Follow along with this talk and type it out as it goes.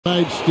All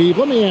right, Steve,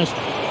 let me ask,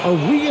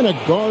 are we in a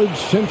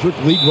guard-centric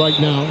league right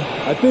now?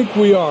 I think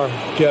we are,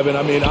 Kevin.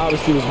 I mean,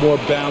 obviously it was more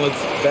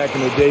balanced back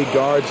in the day,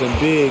 guards and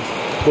bigs.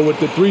 But with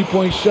the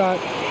three-point shot,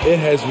 it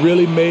has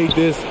really made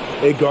this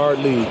a guard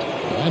league.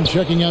 And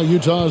checking out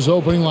Utah's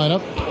opening lineup,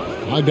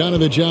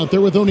 Bogdanovich out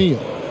there with O'Neal.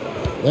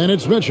 Then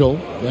it's Mitchell,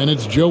 then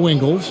it's Joe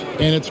Ingles,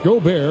 and it's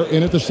Gobert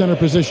in at the center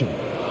position.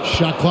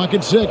 Shot clock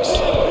at 6.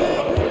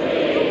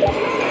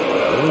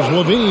 There's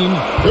Levine,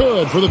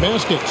 good for the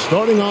basket,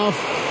 starting off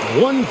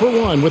 1 for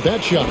 1 with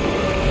that shot.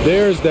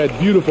 There's that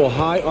beautiful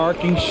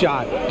high-arcing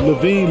shot.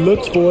 Levine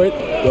looks for it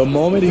the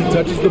moment he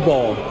touches the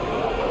ball.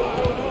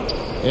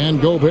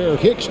 And Gobert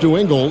kicks to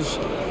Ingles.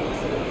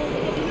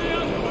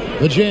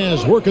 The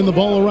Jazz working the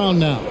ball around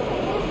now.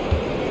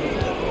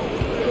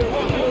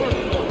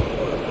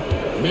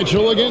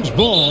 Mitchell against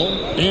Ball,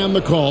 and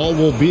the call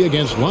will be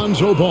against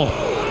Lonzo Ball.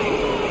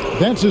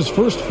 That's his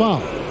first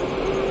foul.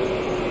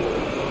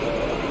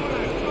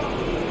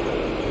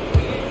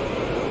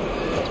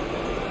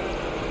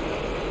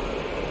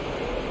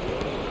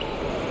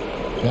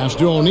 Pass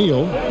to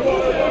O'Neal.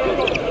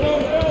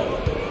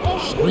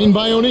 Screen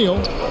by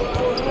O'Neal.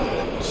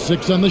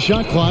 6 on the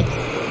shot clock,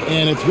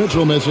 and it's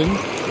Mitchell missing.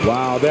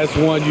 Wow, that's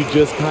one you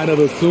just kind of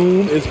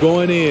assume is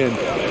going in.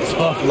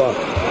 Tough luck.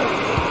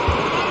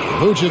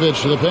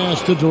 Vucevic, the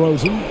pass to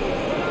DeRozan.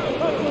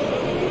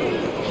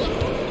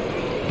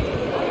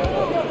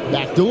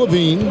 Back to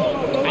Levine.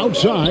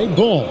 Outside,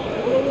 Ball.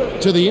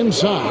 To the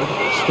inside.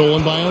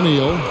 Stolen by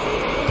O'Neal.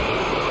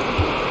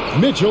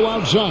 Mitchell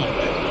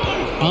outside.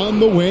 On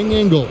the wing,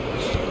 Ingles.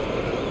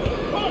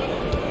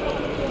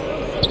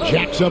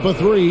 Jacks up a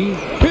 3.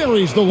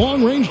 Buries the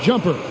long-range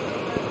jumper.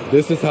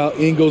 This is how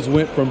Ingles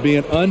went from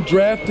being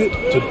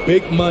undrafted to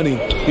big money.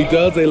 He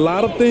does a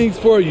lot of things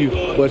for you,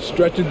 but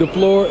stretching the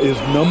floor is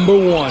number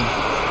one.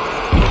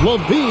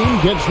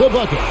 Levine gets the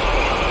bucket.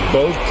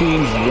 Both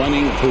teams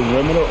running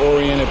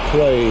perimeter-oriented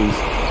plays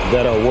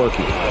that are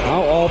working.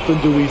 How often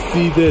do we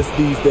see this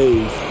these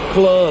days?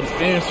 Clubs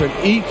answering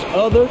each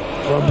other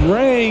from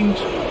range.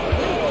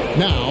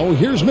 Now,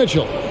 here's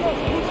Mitchell.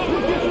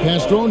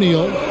 Pass to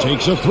O'Neal,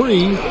 takes a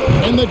 3,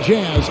 and the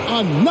Jazz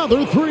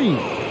another 3.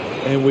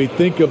 And we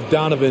think of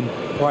Donovan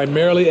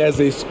primarily as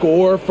a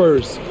scorer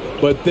first,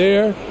 but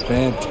there,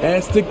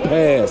 fantastic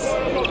pass.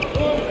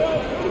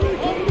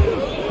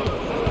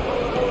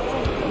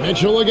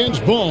 Mitchell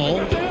against Ball,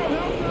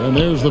 and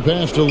there's the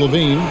pass to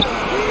Levine.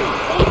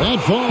 That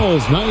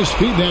falls. Nice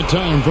feed that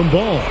time from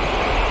Ball.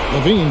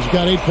 Levine's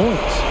got 8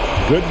 points.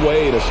 Good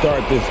way to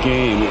start this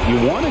game.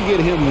 You want to get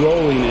him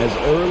rolling as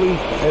early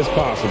as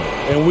possible.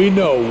 And we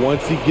know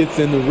once he gets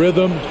in the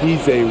rhythm,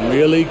 he's a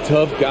really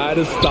tough guy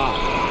to stop.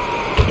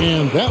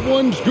 And that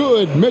one's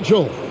good,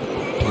 Mitchell.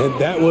 And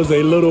that was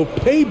a little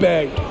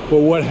payback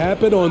for what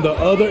happened on the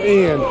other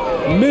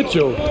end.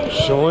 Mitchell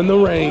showing the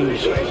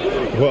range.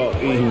 Well,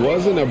 he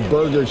wasn't a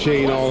Burger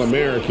Chain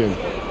All-American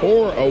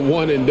or a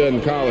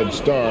one-and-done college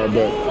star,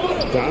 but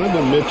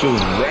Donovan Mitchell's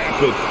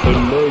rapid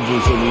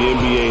emergence in the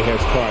NBA has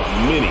caught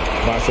many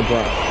by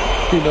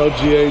surprise. You know,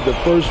 GA, the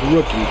first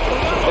rookie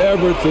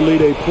ever to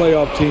lead a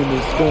playoff team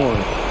in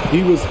scoring.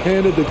 He was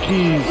handed the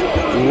keys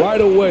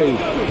right away,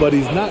 but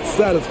he's not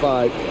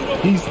satisfied.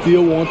 He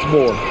still wants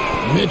more.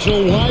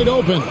 Mitchell wide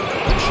open,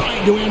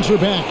 trying to answer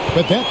back,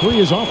 but that 3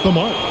 is off the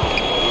mark.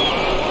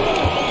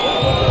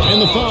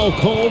 And the foul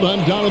called on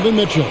Donovan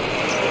Mitchell.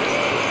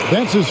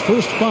 That's his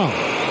first foul.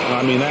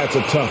 I mean, that's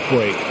a tough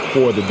break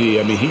for the D.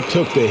 I mean, he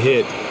took the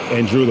hit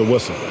and drew the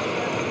whistle.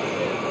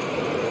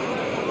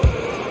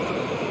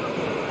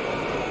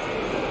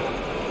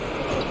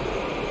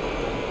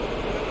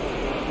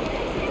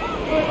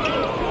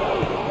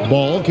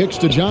 Ball kicks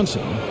to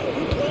Johnson.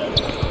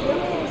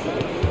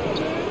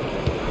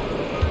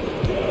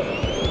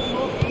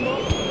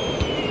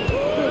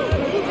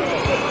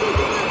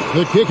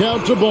 The kick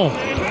out to Ball.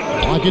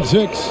 Clock at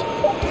 6.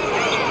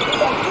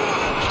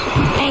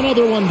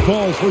 Another one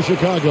falls for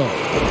Chicago.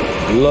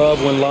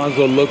 Love when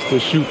Lonzo looks to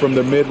shoot from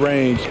the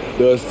mid-range.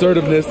 The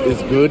assertiveness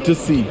is good to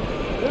see.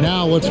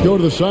 Now let's go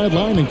to the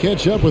sideline and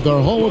catch up with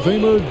our Hall of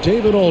Famer,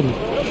 David Aldridge.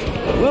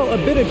 Well, a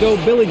bit ago,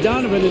 Billy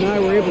Donovan and I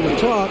were able to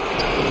talk.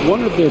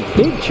 One of their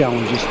big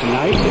challenges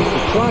tonight is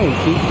to try and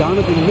keep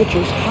Donovan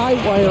Mitchell's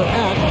high-wire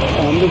act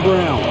on the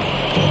ground.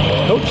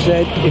 Coach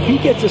said if he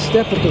gets a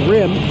step at the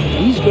rim,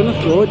 he's going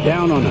to throw it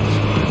down on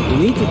us.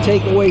 We need to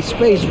take away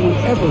space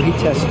whenever he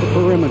tests the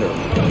perimeter.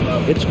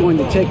 It's going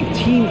to take a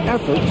team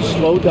effort to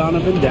slow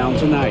Donovan down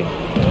tonight.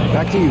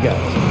 Back to you guys.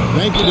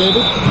 Thank you,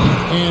 David.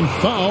 And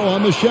foul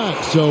on the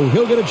shot, so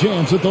he'll get a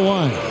chance at the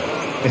line.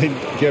 And,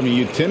 Kevin,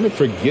 you tend to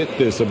forget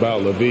this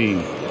about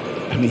Levine.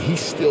 I mean,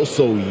 he's still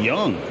so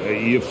young.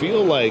 You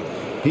feel like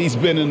he's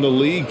been in the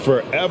league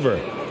forever.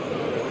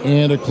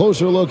 And a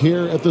closer look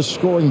here at the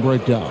scoring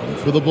breakdown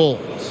for the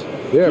Bulls.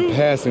 Their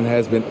passing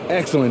has been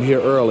excellent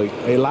here early.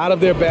 A lot of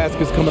their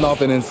baskets coming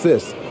off an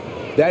assist.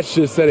 That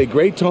should set a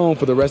great tone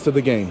for the rest of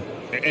the game.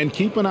 And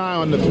keep an eye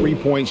on the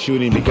three-point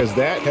shooting because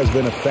that has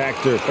been a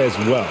factor as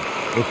well.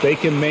 If they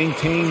can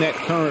maintain that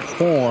current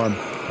form,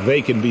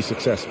 they can be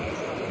successful.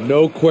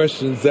 No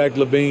question, Zach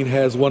LaVine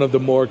has one of the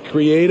more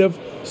creative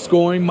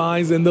scoring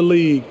minds in the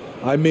league.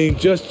 I mean,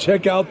 just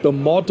check out the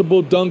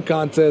multiple dunk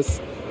contests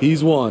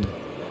he's won.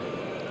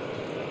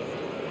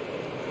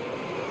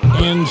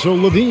 And so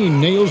LaVine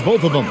nails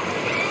both of them.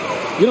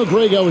 You know,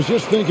 Greg, I was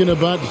just thinking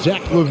about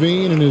Zach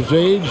LaVine and his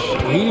age.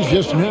 He's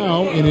just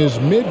now in his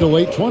mid to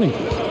late 20s.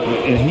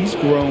 And he's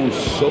grown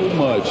so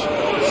much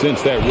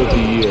since that rookie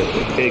year.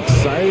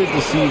 Excited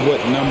to see what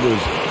numbers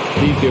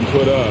he can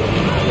put up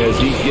as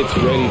he gets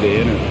ready to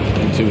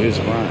enter into his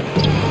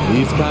prime.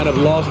 He's kind of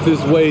lost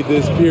his way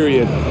this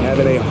period,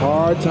 having a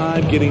hard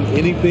time getting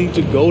anything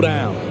to go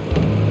down.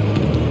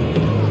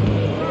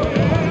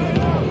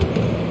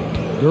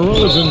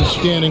 DeRozan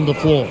scanning the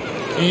floor.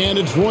 And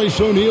it's Royce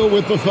O'Neal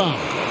with the foul.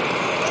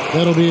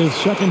 That'll be his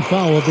second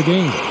foul of the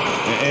game.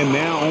 And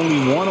now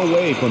only one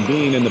away from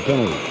being in the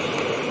penalty.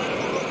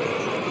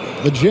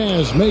 The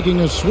Jazz making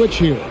a switch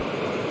here.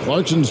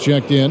 Clarkson's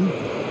checked in.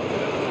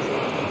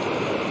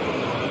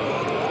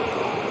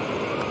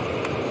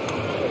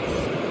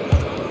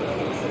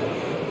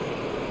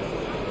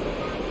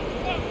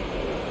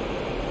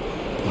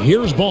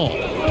 Here's Ball.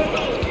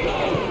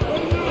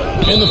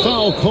 And the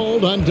foul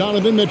called on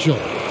Donovan Mitchell.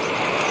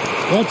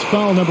 That's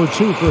foul number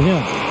 2 for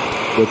him.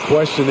 The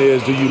question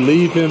is, do you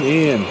leave him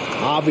in?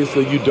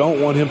 Obviously, you don't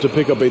want him to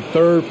pick up a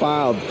third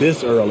foul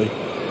this early.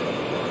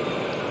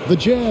 The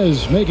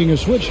Jazz making a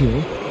switch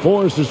here.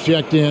 Forrest is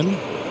checked in.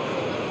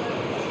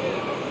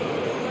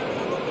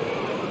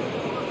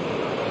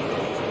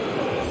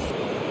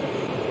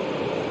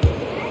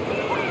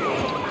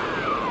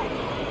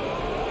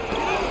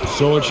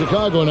 So it's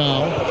Chicago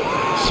now.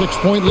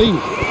 6-point lead.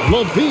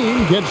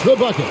 LaVine gets the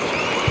bucket.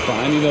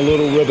 Finding a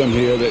little rhythm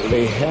here that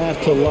they have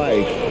to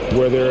like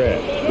where they're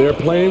at. They're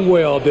playing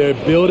well. They're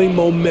building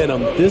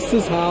momentum. This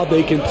is how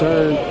they can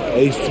turn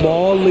a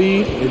small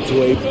lead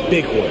into a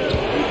big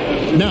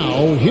one.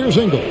 Now, here's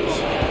Ingles.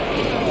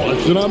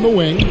 Clarkson on the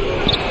wing.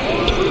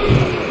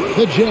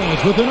 The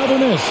Jazz with another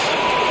miss.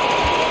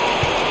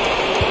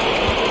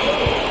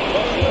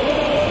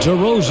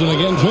 DeRozan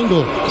against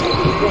Ingles.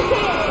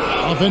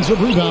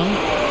 Offensive rebound.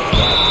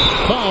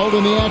 Fouled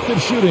in the act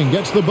of shooting.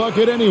 Gets the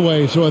bucket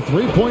anyway, so a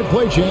 3-point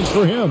play chance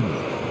for him.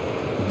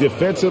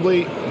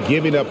 Defensively,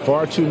 giving up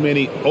far too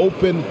many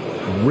open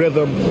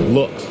rhythm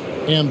looks.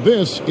 And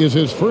this is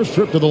his first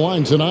trip to the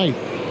line tonight.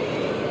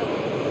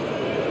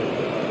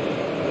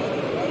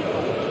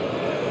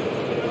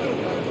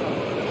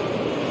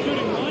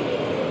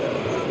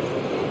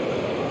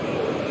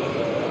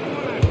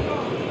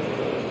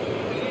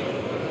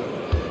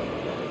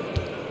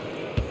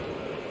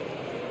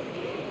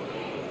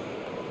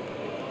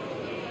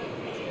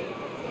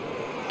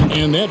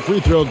 And that free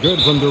throw good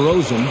from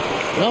DeRozan.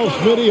 Well,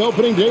 Smitty,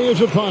 opening day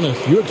is upon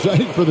us. You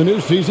excited for the new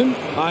season?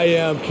 I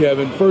am,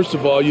 Kevin. First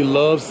of all, you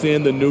love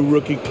seeing the new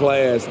rookie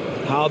class,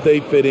 how they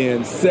fit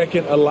in.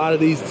 Second, a lot of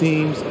these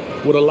teams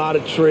with a lot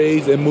of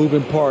trades and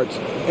moving parts,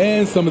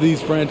 and some of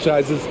these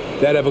franchises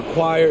that have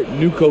acquired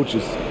new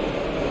coaches.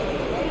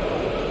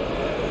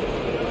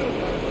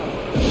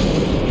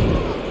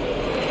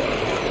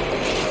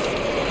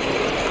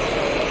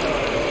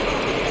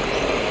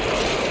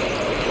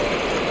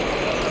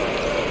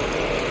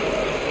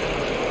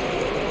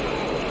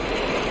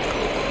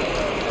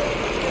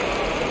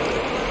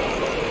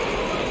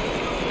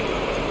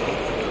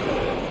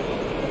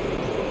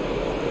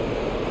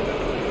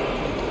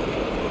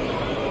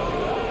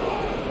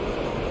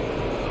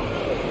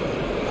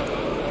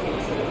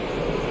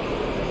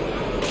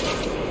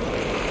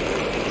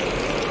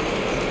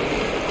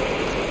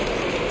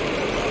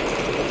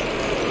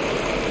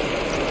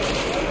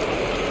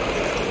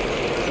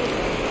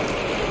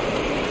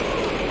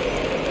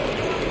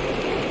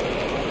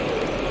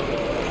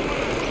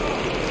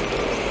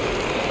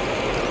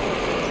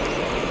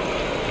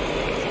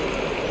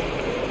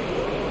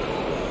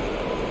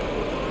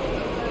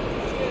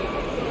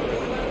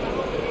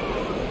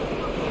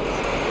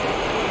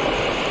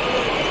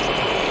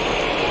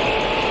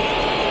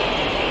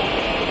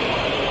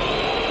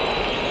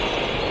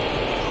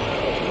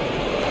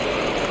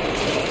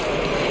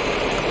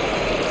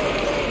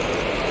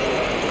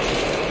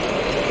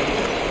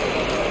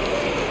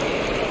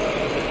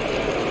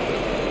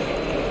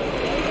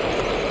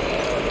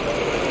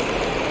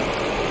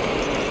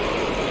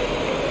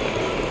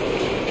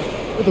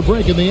 With the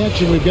break in the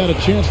action, we've got a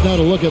chance now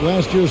to look at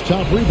last year's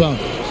top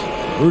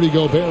rebounders. Rudy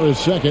Gobert is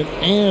second,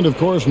 and, of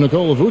course,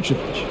 Nikola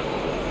Vucevic.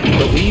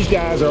 But these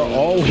guys are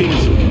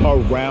always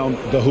around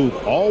the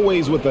hoop,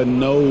 always with a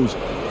nose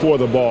for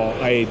the ball.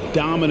 A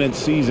dominant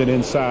season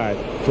inside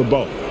for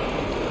both.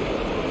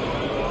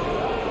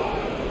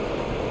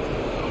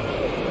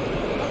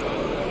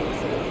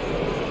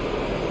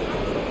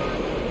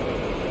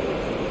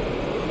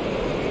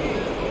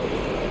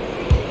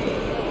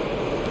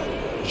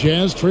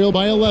 Jazz trail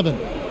by 11.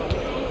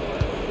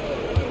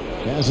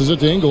 Passes it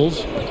to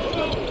Ingles.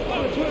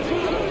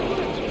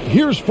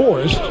 Here's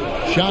Forrest.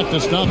 Shot to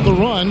stop the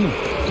run.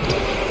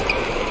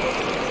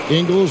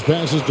 Ingles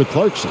passes to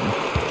Clarkson.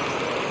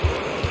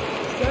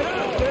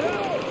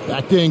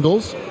 Back to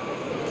Ingles.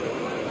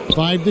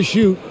 5 to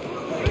shoot.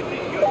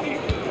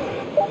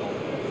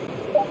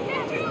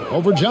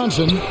 Over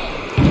Johnson.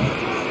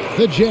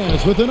 The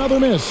Jazz with another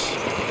miss.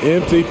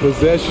 Empty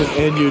possession,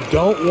 and you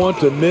don't want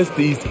to miss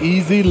these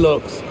easy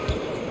looks.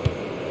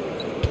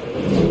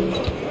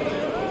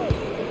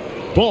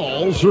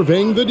 Ball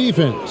surveying the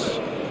defense.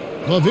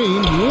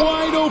 Levine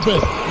wide open.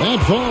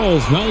 That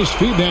falls. Nice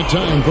feedback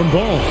time from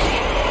Ball.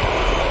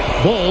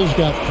 Ball's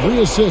got 3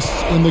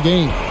 assists in the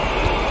game.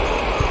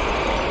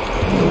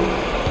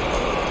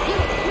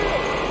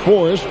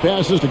 Forrest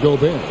passes to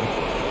Gobert.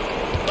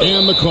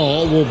 And the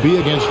call will be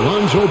against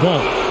Lonzo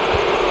Ball.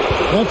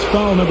 That's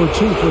foul number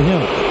 2 for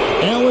him.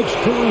 Alex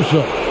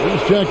Caruso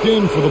is checked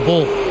in for the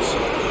Bulls.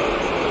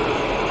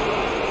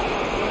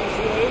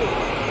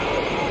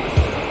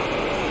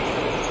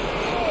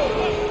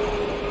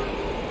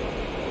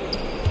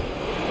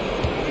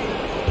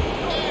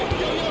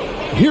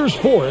 Here's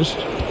Forrest.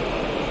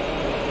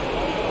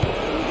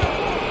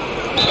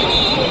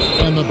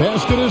 And the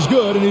basket is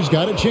good, and he's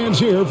got a chance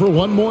here for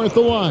one more at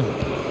the line.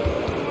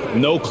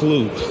 No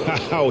clue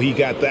how he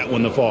got that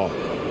one to fall.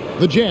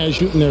 The Jazz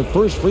shooting their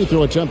first free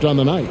throw attempt on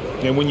the night.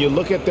 And when you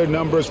look at their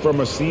numbers from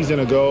a season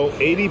ago,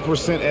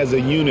 80% as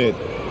a unit,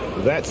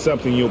 that's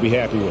something you'll be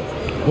happy with.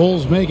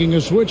 Bulls making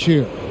a switch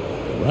here.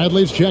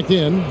 Bradley's checked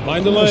in.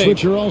 Mind the lane.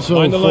 Switcher also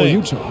Mind the for lane.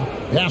 Utah.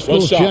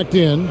 Pascal's checked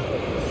in.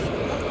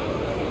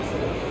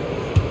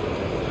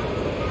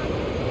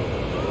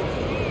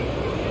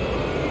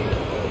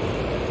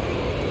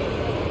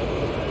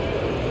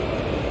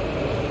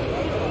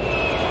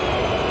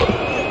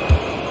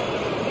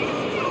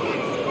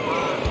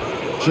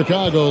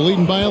 Chicago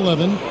leading by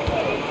 11.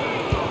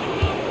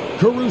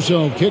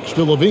 Caruso kicks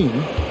to Levine.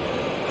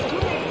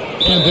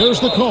 And there's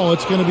the call.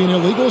 It's going to be an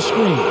illegal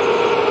screen.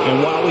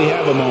 And while we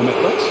have a moment,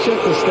 let's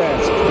check the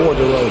stats for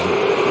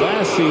DeRozan.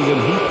 Last season,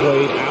 he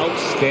played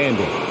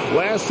outstanding.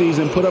 Last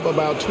season, put up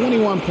about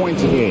 21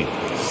 points a game,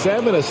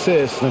 7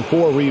 assists and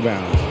 4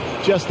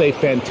 rebounds. Just a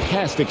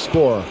fantastic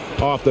scorer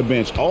off the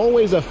bench.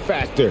 Always a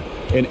factor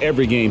in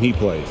every game he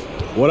plays.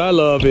 What I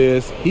love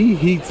is he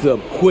heats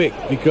up quick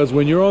because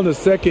when you're on the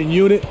second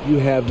unit, you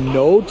have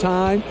no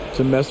time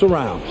to mess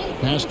around.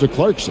 Pass to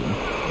Clarkson.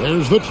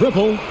 There's the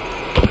triple.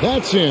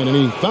 That's in, and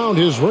he found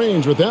his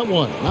range with that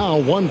one. Now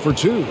 1 for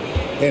 2.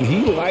 And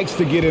he likes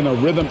to get in a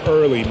rhythm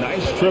early.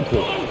 Nice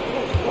triple.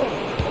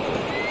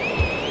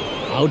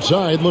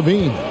 Outside,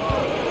 Levine.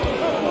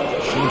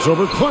 Shoots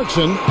over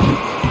Clarkson.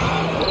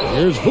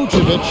 Here's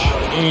Vucevic,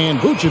 and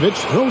Vucevic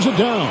throws it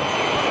down.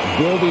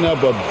 Building up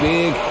a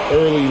big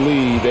early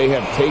lead. They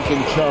have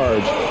taken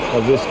charge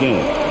of this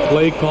game.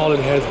 Play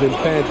calling has been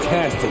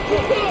fantastic.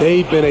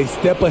 They've been a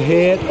step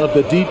ahead of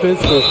the defense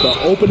since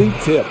the opening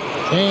tip.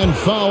 And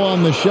foul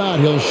on the shot.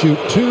 He'll shoot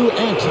 2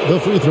 at the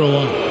free throw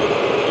line.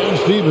 And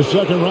Steve, a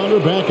second rounder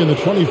back in the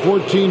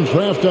 2014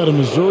 draft out of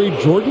Missouri,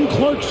 Jordan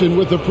Clarkson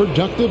with a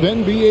productive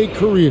NBA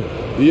career.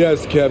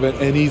 Yes, Kevin,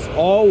 and he's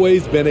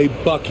always been a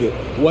bucket.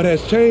 What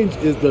has changed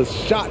is the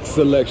shot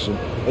selection.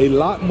 A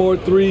lot more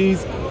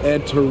threes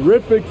and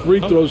terrific free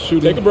throw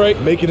shooting. Take a break.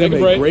 Making him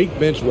a great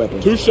bench weapon.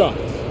 2 shots.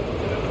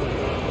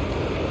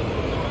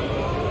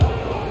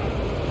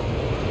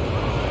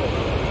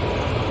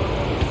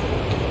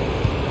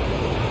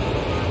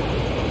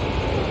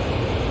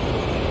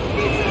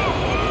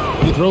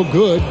 You throw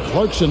good,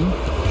 Clarkson,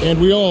 and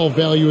we all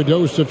value a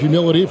dose of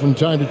humility from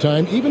time to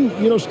time,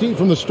 even, Steve,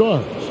 from the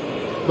stars.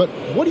 But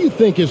what do you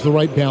think is the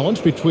right balance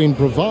between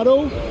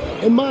bravado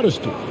and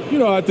modesty?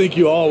 I think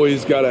you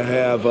always got to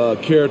have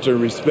character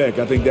and respect.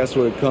 I think that's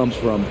where it comes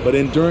from. But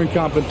during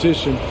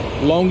competition,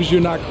 as long as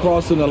you're not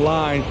crossing the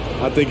line,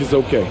 I think it's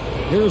okay.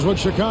 Here's what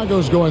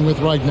Chicago's going with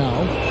right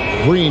now.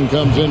 Green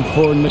comes in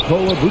for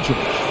Nikola Vucevic,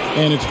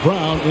 and it's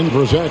Brown in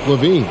for Zach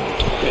LaVine.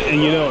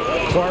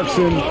 And,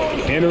 Clarkson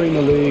entering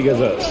the league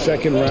as a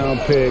second-round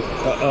pick,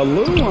 a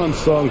little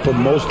unsung for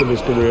most of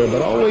his career,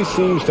 but always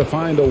seems to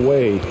find a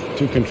way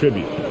to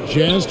contribute.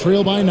 Jazz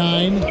trail by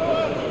 9.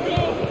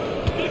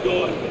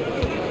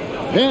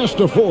 Pass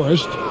to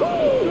Forrest.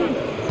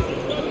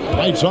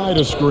 Right side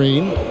a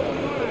screen.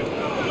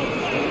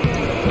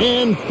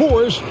 And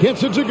Forrest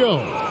gets it to go.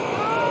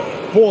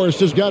 Forrest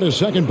has got his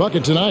second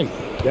bucket tonight.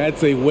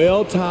 That's a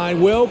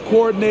well-timed,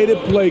 well-coordinated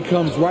play.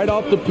 Comes right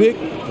off the pick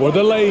for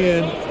the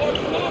lay-in.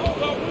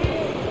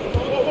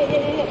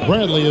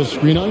 Bradley is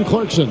screen on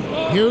Clarkson.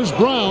 Here's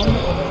Brown.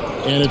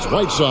 And it's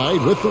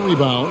Whiteside with the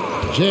rebound.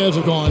 Jazz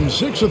have gone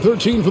 6 of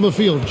 13 from the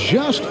field,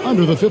 just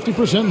under the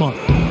 50% mark.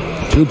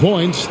 2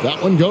 points,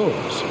 that one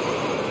goes.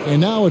 And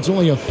now it's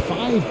only a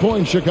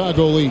 5-point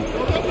Chicago lead.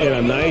 And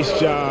a nice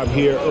job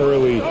here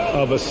early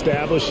of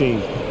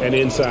establishing an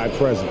inside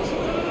presence.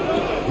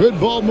 Good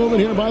ball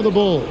movement here by the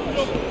Bulls.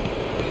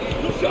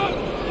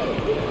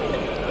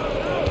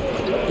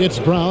 It's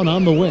Brown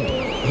on the wing.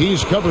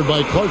 He's covered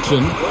by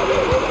Clarkson.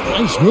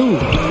 Nice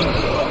move.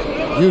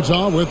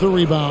 Utah with the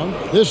rebound.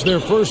 This is their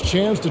first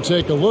chance to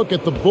take a look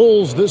at the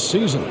Bulls this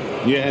season.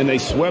 Yeah, and they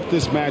swept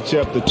this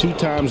matchup the 2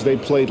 times they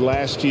played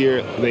last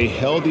year. They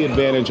held the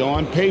advantage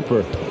on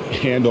paper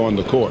and on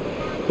the court.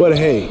 But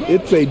hey,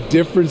 it's a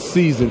different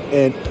season,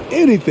 and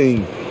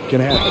anything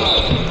can happen.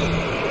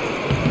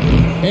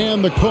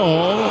 And the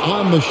call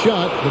on the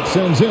shot that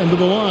sends him to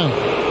the line.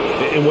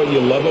 And what you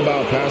love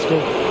about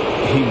Paschal,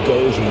 he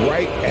goes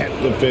right at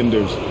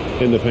defenders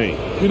in the paint.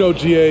 You know,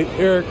 GA,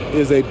 Eric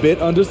is a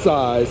bit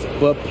undersized,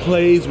 but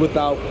plays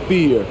without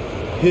fear.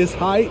 His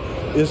height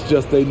is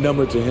just a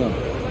number to him.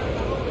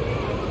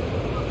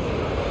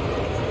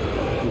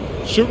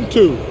 Shooting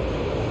two.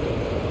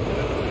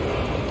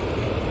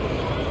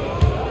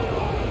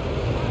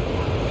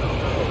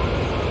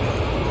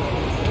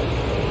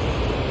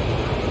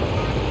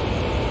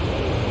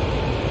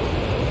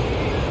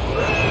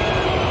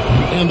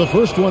 And the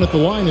first one at the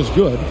line is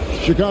good.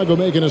 Chicago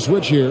making a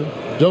switch here.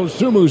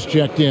 Dosumu's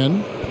checked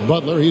in.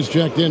 Butler, he's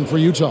checked in for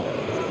Utah.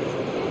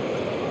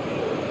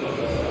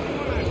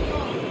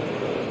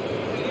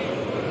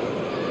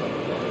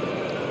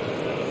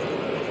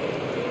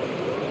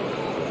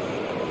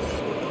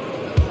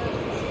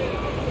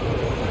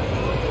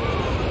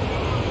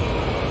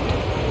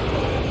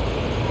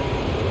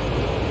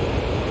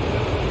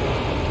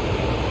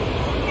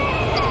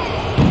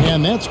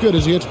 And that's good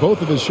as he hits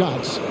both of his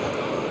shots.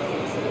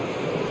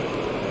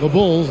 The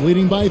Bulls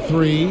leading by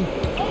 3.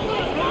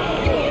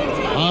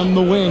 On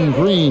the wing,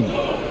 Green.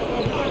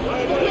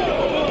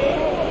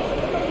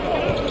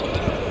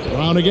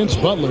 Brown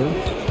against Butler.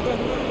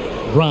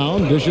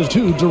 Brown dishes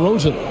to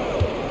DeRozan.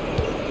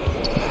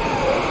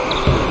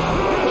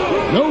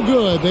 No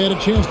good. They had a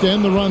chance to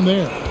end the run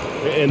there.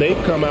 And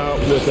they've come out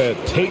with a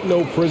take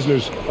no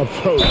prisoners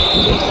approach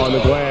on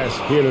the glass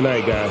here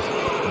tonight, guys.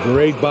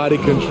 Great body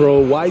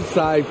control.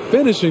 Whiteside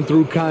finishing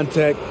through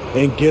contact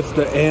and gets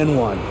the and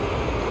one.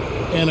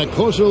 And a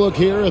closer look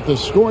here at the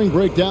scoring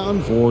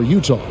breakdown for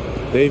Utah.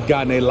 They've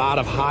gotten a lot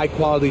of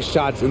high-quality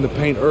shots in the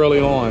paint early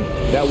on.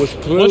 That was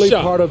clearly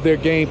part of their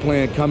game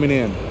plan coming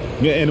in.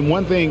 Yeah, and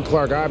one thing,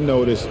 Clark, I've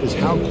noticed is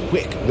how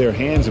quick their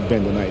hands have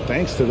been tonight.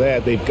 Thanks to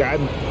that, they've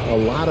gotten a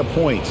lot of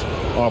points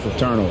off of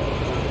turnover.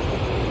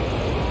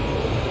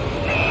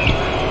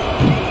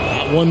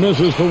 That one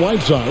misses for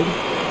Whiteside.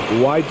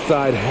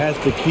 Whiteside has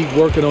to keep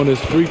working on his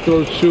free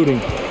throw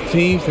shooting.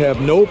 Teams have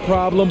no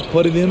problem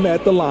putting him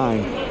at the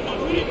line.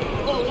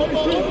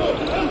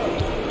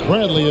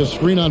 Bradley is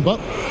screen on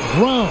Butler.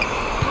 Brown.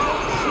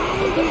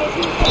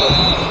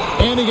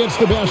 And he gets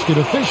the basket.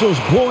 Officials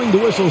blowing the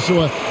whistle,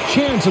 so a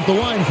chance at the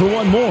line for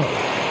one more.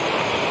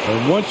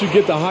 And once you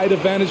get the height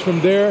advantage from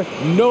there,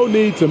 no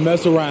need to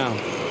mess around.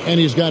 And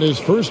he's got his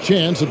first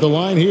chance at the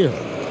line here.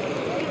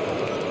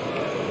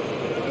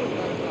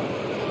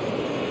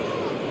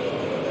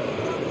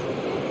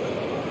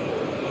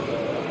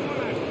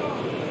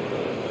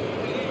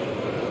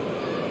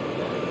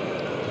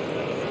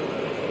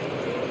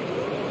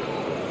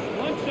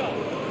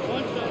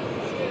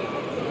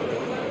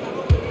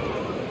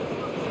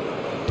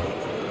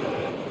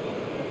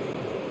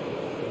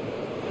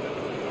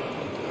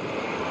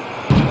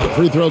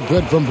 Free throw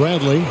good from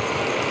Bradley.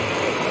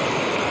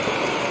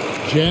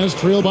 Jazz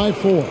trail by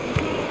 4.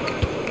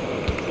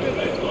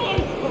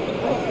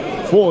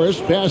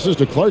 Forrest passes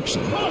to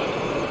Clarkson.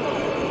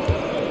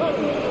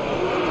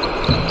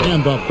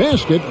 And the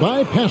basket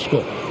by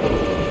Paschal.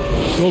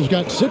 Paschal's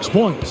got 6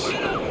 points.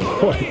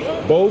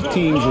 Boy, both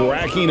teams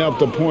racking up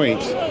the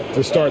points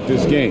to start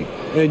this game.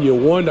 And you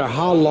wonder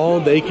how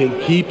long they can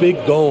keep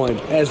it going.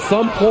 At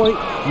some point,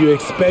 you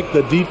expect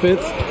the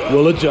defense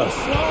will adjust.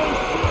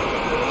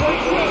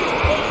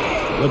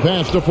 The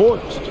pass to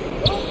Forrest.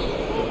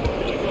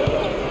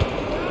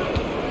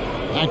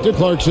 Back to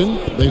Clarkson.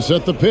 They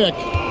set the pick.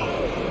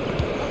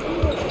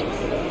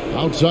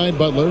 Outside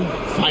Butler.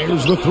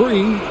 Fires the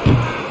 3.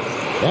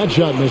 That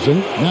shot missing.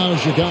 Now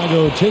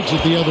Chicago takes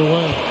it the other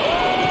way.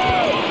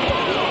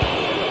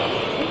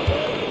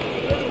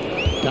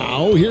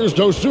 Now here's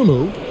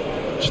Dosunmu.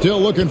 Still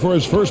looking for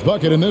his first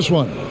bucket in this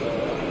one.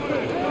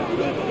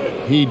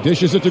 He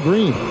dishes it to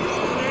Green.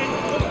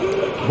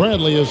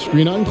 Bradley is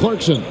screen on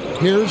Clarkson.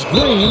 Here's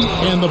Green,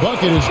 and the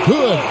bucket is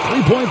good.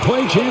 3-point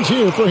play chance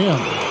here for him.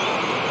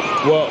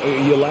 Well,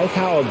 you like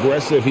how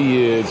aggressive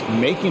he is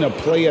making a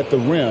play at the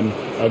rim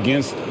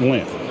against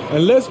length.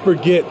 And let's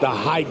forget the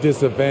height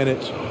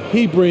disadvantage.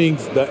 He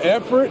brings the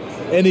effort,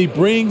 and he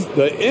brings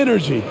the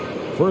energy.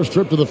 First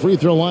trip to the free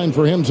throw line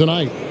for him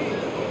tonight.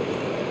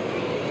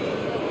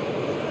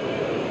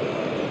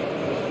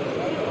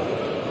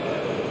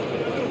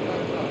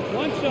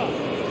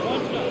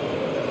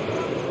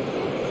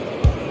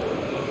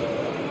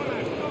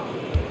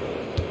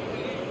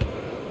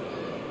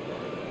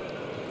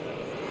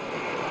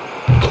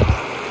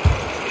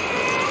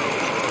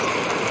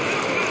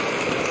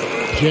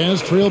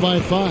 Jazz trail by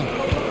 5.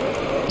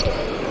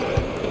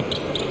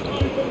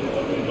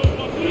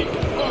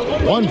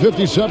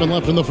 1:57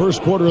 left in the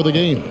first quarter of the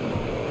game.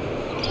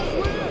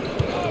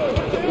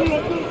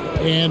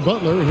 And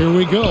Butler, here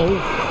we go.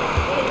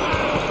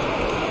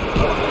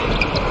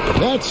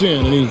 That's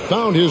in, and he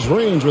found his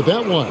range with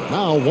that one.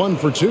 Now 1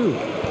 for 2.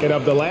 And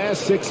of the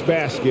last 6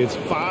 baskets,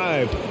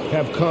 5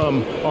 have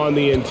come on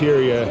the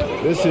interior.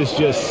 This is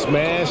just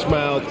smash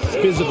mouth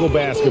physical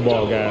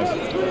basketball, guys.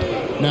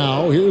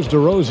 Now, here's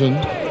DeRozan,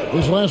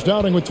 his last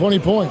outing with 20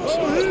 points.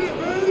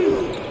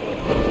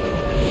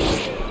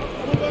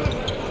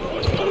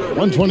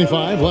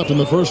 1:25 left in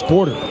the first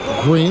quarter.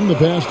 Green, the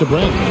pass to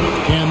Brent.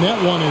 And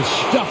that one is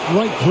stuffed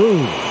right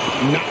through.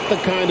 Not the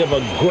kind of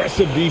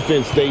aggressive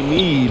defense they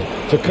need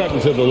to cut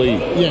into the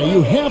lead. Yeah,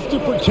 you have to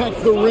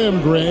protect the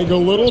rim, Greg, a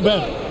little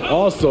better.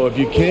 Also, if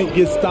you can't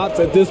get stops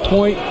at this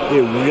point,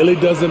 it really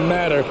doesn't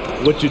matter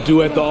what you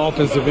do at the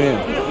offensive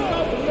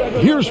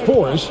end. Here's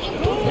Forrest.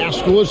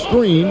 Haskell a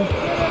screen.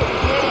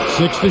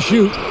 6 to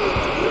shoot.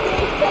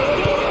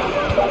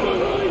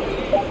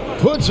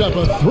 Puts up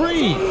a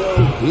 3.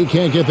 He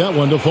can't get that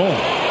one to fall.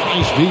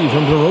 Nice D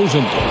from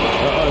DeRozan.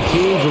 A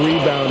team's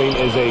rebounding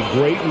is a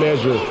great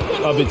measure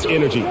of its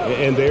energy,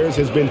 and theirs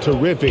has been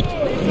terrific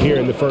here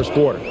in the first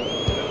quarter.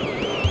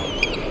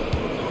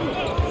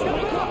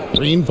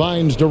 Green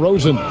finds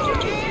DeRozan.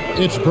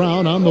 It's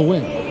Brown on the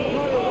wing.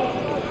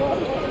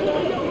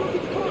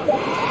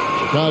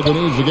 Chicago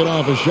needs to get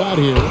off a shot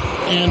here,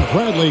 and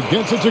Bradley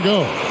gets it to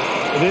go.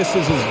 This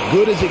is as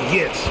good as it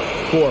gets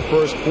for a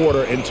first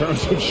quarter in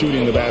terms of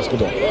shooting the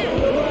basketball.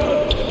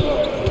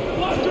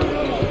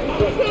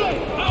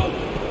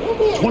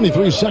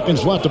 23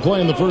 seconds left to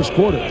play in the first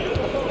quarter.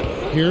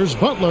 Here's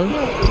Butler.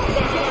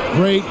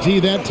 Great D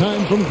that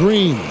time from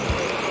Green.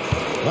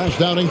 Last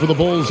outing for the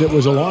Bulls, it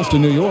was a loss to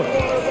New York.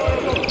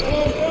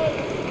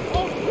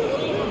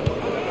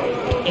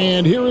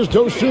 And here is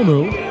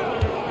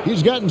Dosunmu.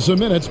 He's gotten some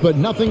minutes, but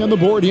nothing on the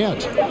board yet.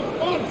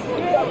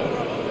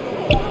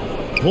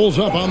 Pulls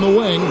up on the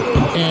wing,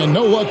 and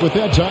no luck with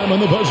that time on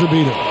the buzzer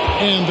beater.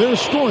 And they're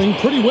scoring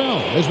pretty well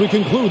as we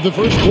conclude the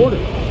first quarter.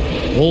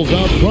 Bulls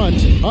out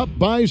front, up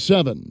by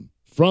 7.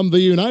 From the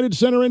United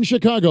Center in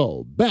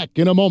Chicago, back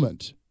in a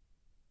moment.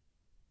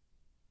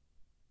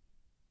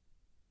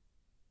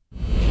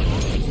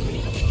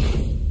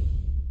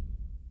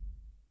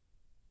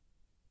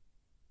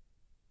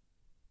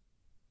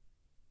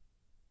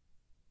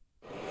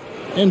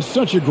 And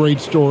such a great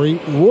story.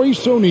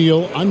 Royce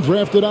O'Neal,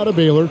 undrafted out of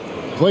Baylor,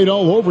 played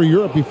all over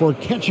Europe before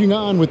catching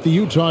on with the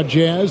Utah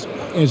Jazz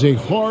as a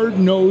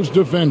hard-nosed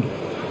defender.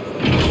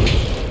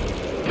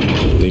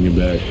 Thinking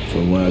back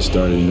from when I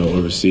started,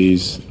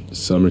 overseas,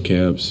 summer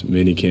camps,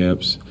 mini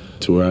camps,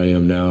 to where I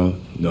am now,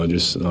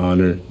 just an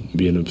honor to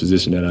be in the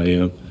position that I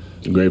am.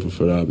 I'm grateful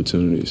for the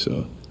opportunity.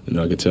 So,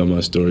 I can tell my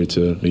story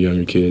to the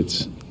younger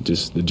kids,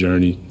 just the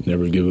journey,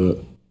 never give up.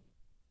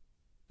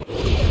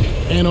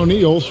 And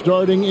O'Neal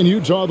starting in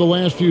Utah the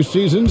last few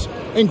seasons,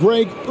 and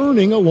Greg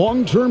earning a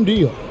long-term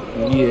deal.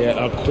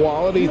 Yeah, a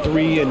quality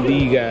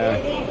 3-and-D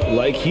guy.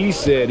 Like he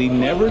said, he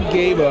never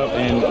gave up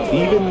and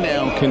even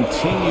now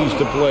continues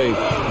to play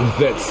with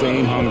that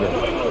same hunger.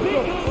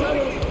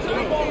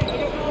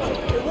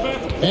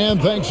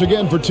 And thanks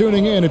again for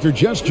tuning in. If you're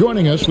just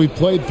joining us, we've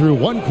played through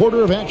one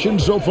quarter of action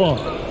so far.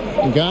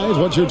 And guys,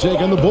 what's your take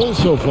on the Bulls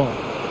so far?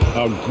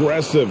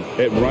 Aggressive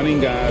at running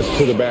guys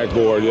to the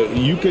backboard.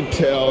 You could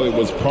tell it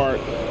was part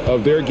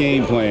of their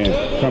game plan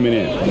coming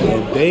in.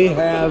 And they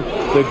have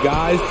the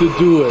guys to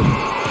do it.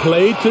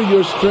 Play to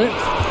your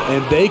strengths,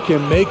 and they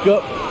can make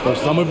up for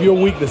some of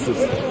your weaknesses.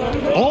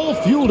 All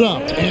fueled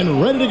up and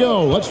ready to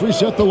go. Let's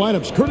reset the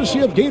lineups, courtesy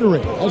of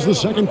Gatorade, as the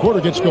second quarter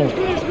gets going.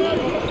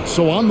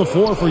 So on the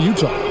floor for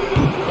Utah,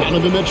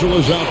 Donovan Mitchell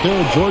is out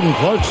there, Jordan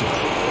Clarkson.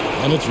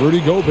 And it's Rudy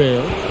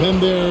Gobert. Then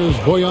there's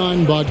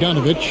Bojan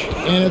Bogdanovic.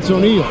 And it's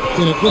O'Neal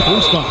in at the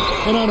 3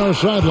 spot. And on our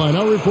sideline,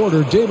 our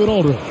reporter, David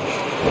Aldridge.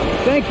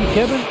 Thank you,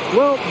 Kevin.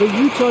 Well, the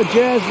Utah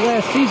Jazz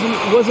last season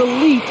was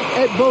elite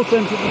at both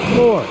ends of the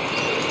floor.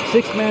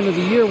 Sixth Man of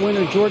the Year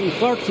winner Jordan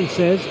Clarkson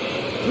says,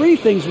 3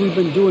 things we've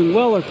been doing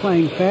well are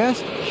playing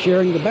fast,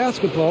 sharing the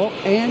basketball,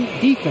 and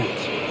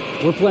defense.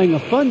 We're playing a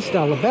fun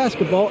style of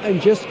basketball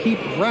and just keep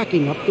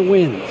racking up the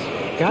wins.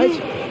 Guys?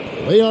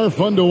 They are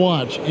fun to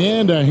watch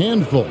and a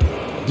handful.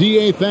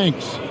 D.A.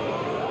 thanks.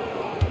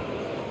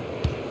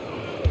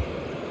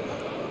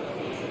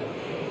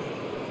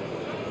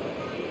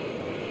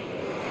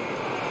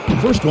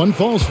 First one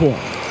falls for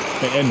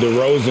him. And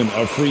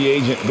DeRozan, a free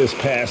agent this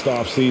past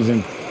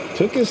offseason,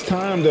 took his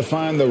time to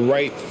find the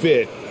right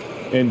fit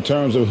in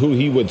terms of who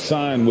he would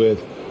sign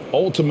with,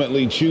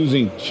 ultimately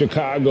choosing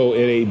Chicago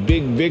in a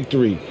big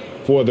victory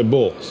for the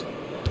Bulls.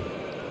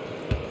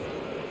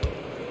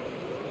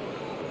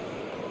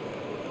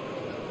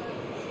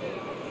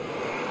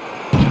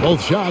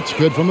 Both shots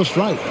good from the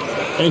stripe.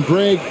 And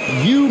Greg,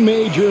 you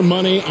made your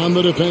money on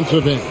the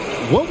defensive end.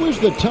 What was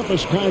the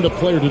toughest kind of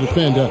player to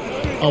defend?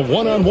 A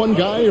one-on-one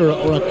guy or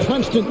a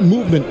constant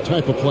movement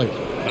type of player?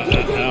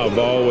 I've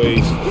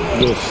always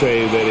will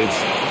say that it's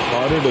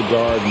harder to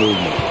guard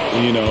movement.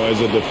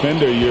 As a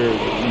defender, you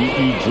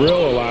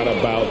drill a lot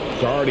about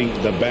guarding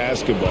the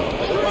basketball.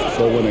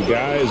 So when a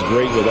guy is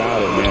great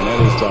without it, man,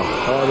 that is the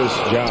hardest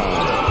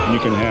job you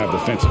can have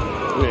defensively.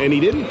 And he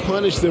didn't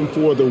punish them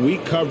for the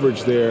weak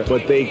coverage there,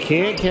 but they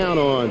can't count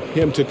on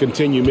him to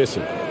continue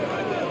missing.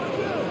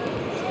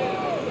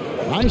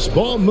 Nice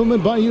ball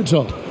movement by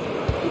Utah.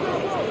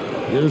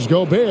 Here's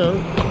Gobert,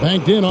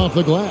 banked in off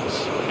the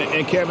glass.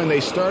 And Kevin,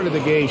 they started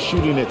the game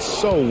shooting it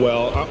so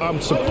well.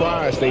 I'm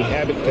surprised they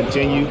haven't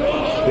continued.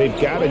 They've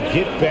got to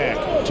get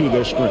back to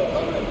their strength.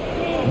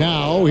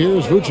 Now,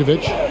 here's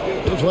Vucevic.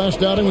 His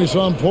last outing, we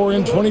saw him pour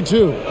in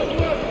 22.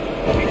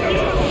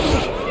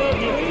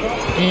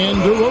 And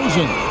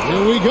DeRozan.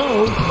 Here we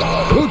go.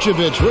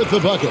 Vucevic with the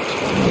bucket.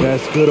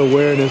 That's good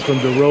awareness from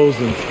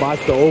DeRozan.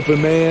 Spots the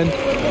open man.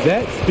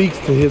 That speaks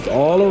to his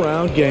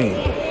all-around game.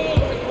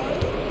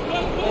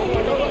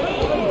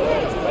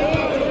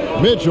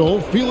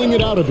 Mitchell feeling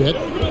it out a bit.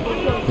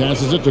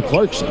 Passes it to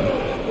Clarkson.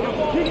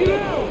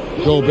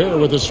 Gobert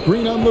with a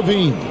screen on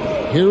Levine.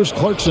 Here's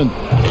Clarkson.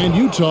 And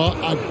Utah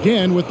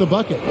again with the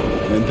bucket.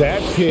 And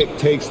that pick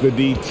takes the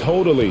D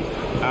totally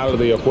out of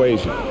the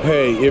equation.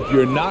 Hey, if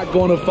you're not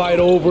going to fight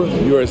over,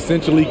 you're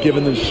essentially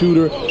giving the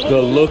shooter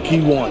the look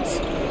he wants.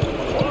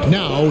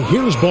 Now,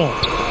 here's Ball.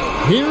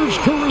 Here's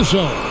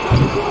Caruso.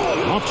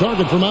 Off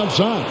target from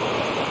outside.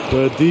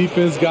 The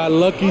defense got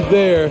lucky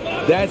there.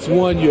 That's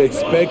one you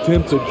expect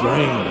him to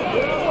drain.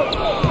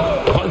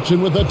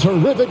 Clarkson with a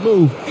terrific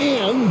move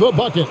and the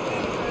bucket.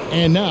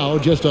 And now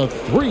just a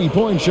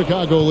 3-point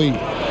Chicago lead.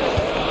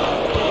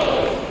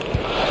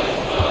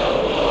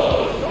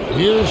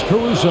 Here's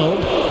Caruso,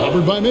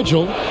 covered by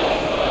Mitchell.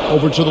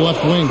 Over to the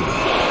left wing.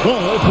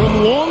 Ball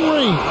from long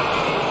range.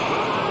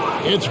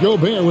 It's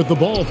Gobert with the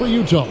ball for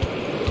Utah.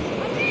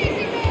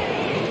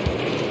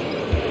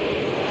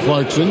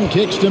 Clarkson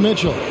kicks to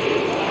Mitchell.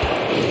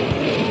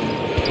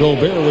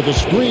 Gobert with a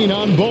screen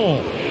on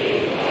Ball.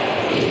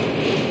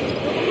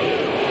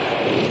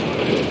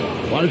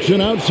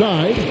 Clarkson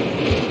outside.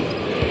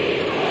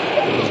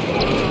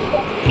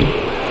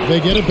 They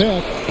get it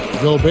back.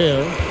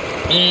 Gobert.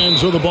 And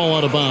so the ball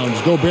out of bounds.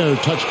 Gobert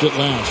touched it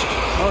last.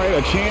 All right,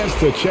 a chance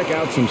to check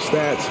out some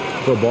stats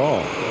for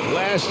Ball.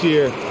 Last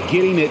year,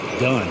 getting it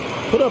done.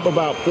 Put up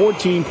about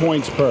 14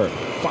 points per,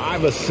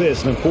 5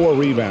 assists and 4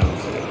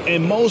 rebounds.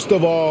 And most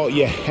of all,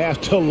 you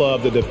have to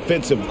love the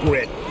defensive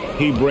grit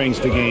he brings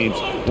to games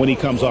when he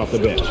comes off the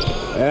bench.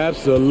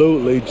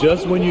 Absolutely.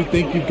 Just when you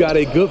think you've got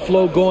a good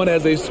flow going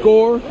as a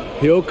scorer,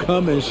 he'll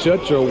come and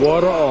shut your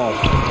water off.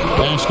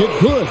 Basket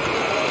good.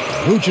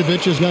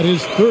 Vucevic has got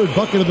his third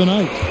bucket of the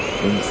night.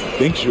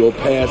 Instinctual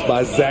pass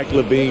by Zach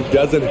LaVine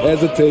doesn't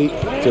hesitate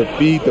to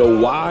feed the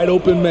wide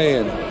open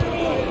man.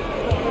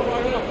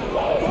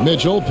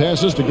 Mitchell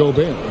passes to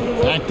Gobert.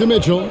 Back to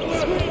Mitchell.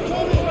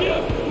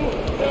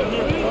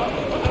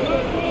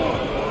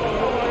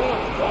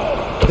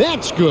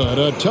 That's good.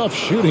 A tough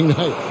shooting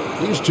night.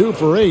 He's 2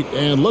 for 8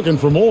 and looking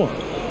for more.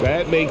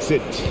 That makes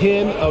it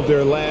 10 of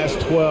their last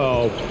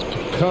 12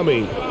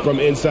 coming from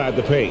inside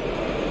the paint.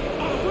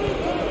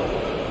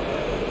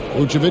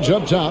 Vucevic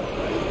up top.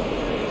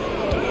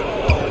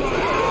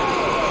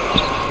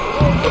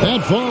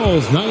 That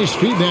falls. Nice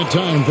feed that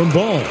time from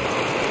Ball.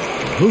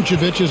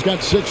 Vucevic has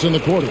got 6 in the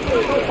quarter.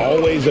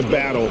 Always a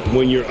battle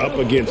when you're up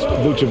against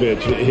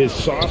Vucevic. His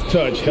soft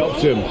touch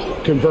helps him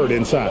convert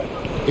inside.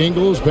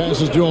 Ingles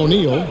passes to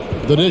O'Neal.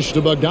 The dish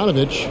to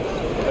Bogdanovich.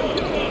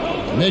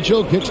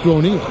 Mitchell kicks to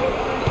O'Neal.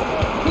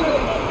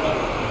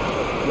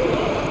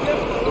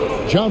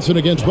 Johnson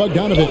against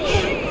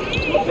Bogdanovich.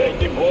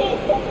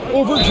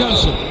 Over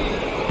Johnson.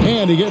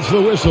 And he gets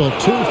the whistle. 2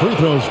 free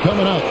throws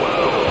coming up.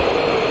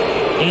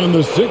 And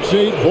the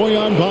 6'8"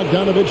 Bojan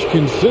Bogdanovich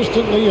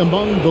consistently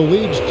among the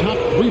league's top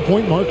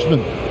 3-point marksmen.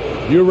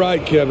 You're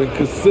right, Kevin.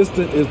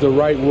 Consistent is the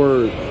right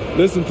word.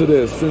 Listen to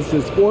this. Since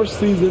his 4th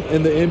season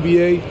in the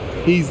NBA,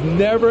 he's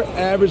never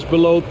averaged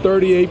below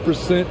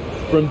 38%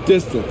 from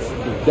distance.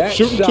 That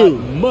shot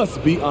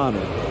must be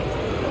honored.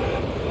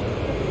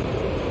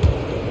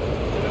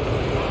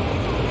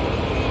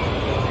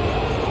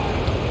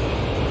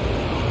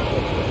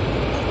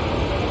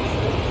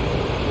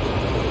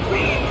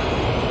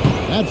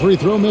 That free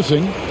throw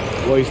missing.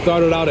 Well, he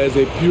started out as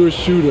a pure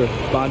shooter.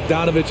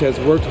 Bogdanovich has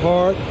worked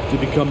hard to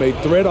become a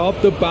threat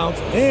off the bounce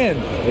and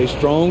a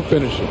strong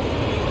finisher.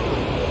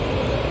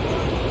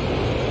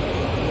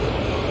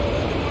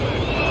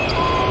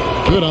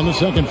 Good on the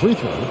second free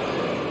throw.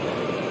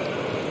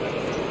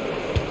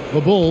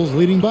 The Bulls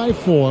leading by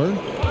 4.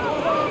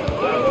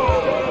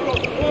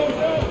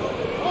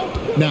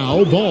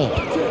 Now Ball.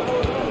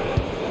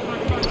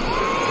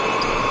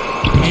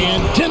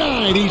 And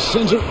denied. He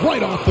sends it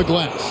right off the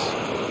glass.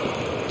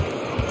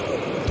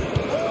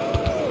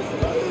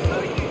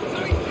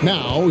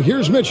 Now,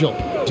 here's Mitchell.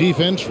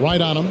 Defense right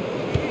on him.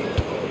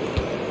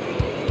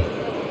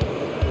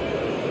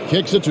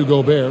 Kicks it to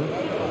Gobert.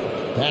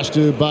 Pass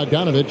to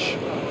Bogdanovich.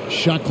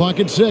 Shot clock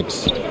at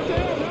 6.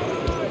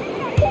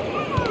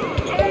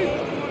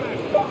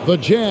 The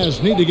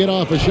Jazz need to get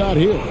off a shot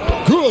here.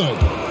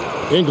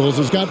 Good. Ingles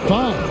has got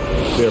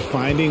 5. They're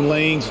finding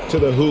lanes to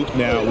the hoop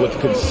now with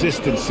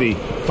consistency.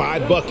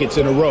 5 buckets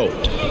in a row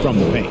from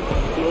the paint.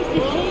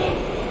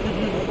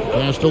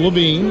 Pass to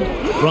Levine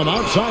from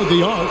outside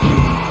the arc.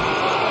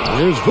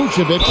 Here's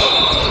Vucevic.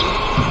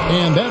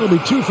 And that'll be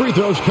 2 free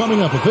throws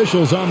coming up.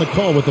 Officials on the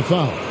call with the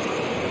foul.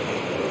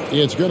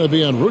 It's going to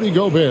be on Rudy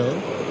Gobert.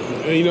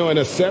 You know, and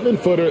a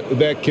 7-footer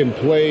that can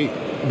play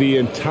the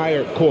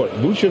entire court.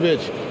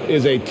 Vucevic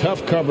is a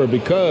tough cover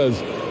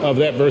because of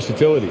that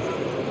versatility.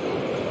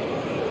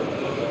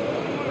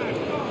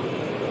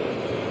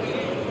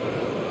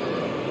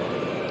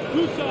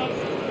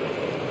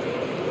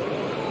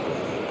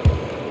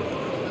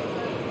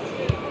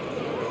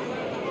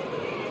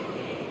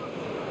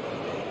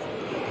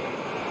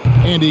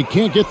 And he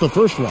can't get the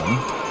first one.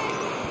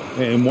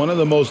 And one of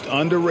the most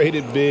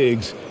underrated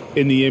bigs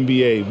in the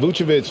NBA,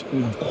 Vucevic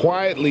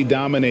quietly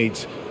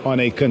dominates on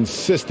a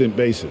consistent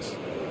basis.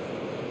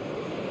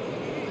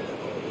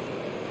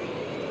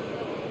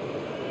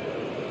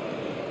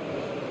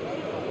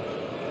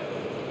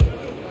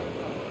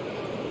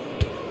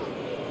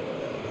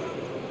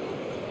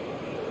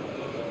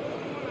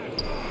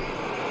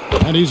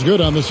 And he's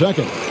good on the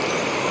second.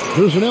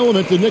 There's an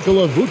element to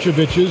Nikola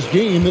Vucevic's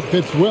game that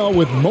fits well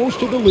with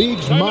most of the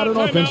league's modern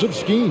offensive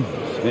schemes.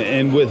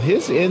 And with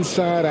his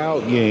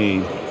inside-out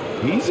game,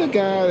 he's a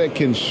guy that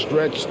can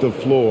stretch the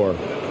floor.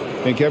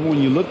 And, Kevin,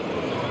 when you look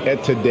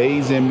at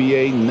today's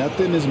NBA,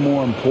 nothing is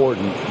more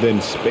important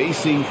than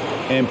spacing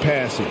and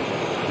passing.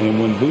 And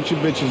when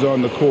Vucevic is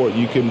on the court,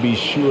 you can be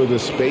sure the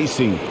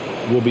spacing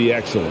will be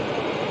excellent.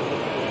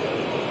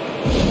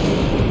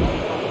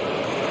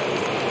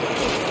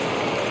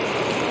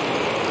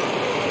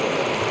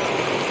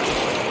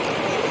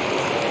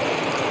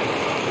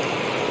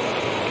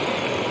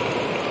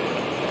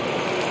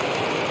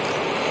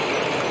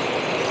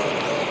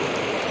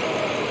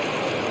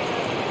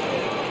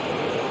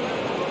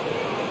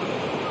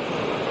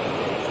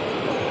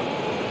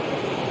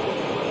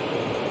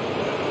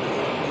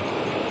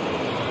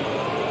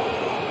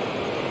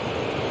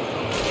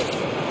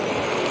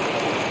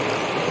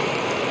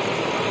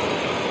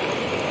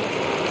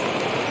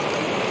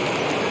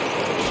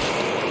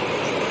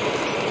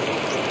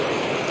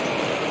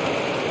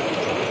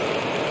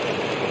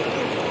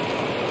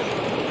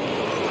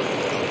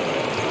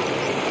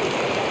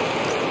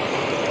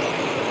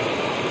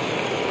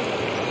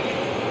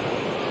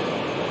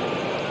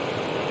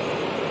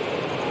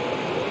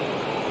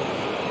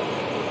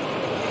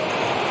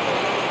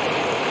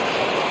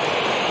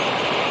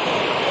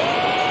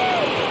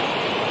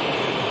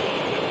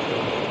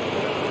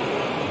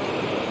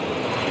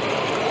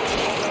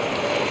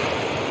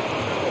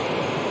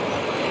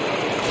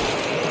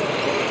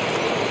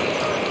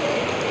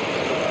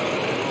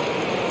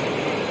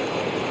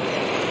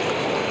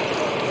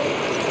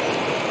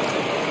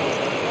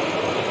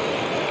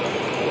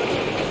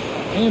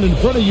 And in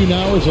front of you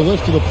now is a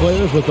list of the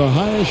players with the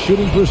highest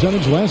shooting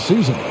percentage last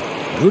season.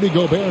 Rudy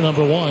Gobert,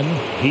 number 1.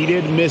 He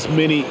didn't miss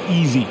many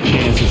easy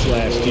chances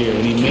last year,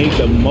 and he made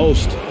the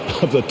most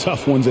of the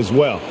tough ones as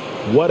well.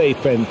 What a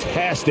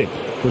fantastic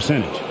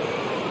percentage.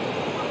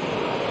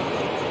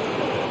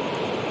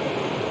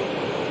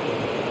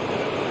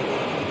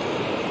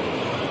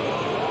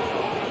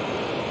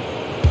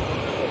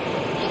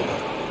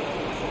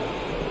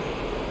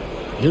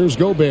 Here's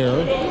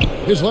Gobert.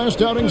 His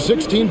last outing,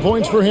 16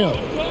 points for him.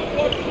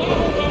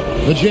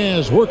 The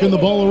Jazz working the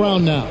ball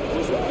around now.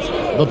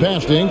 The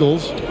pass to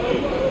Ingles.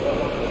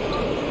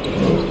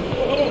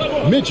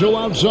 Mitchell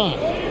outside.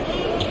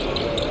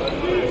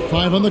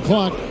 5 on the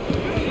clock.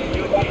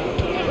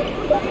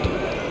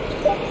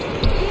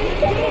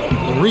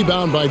 The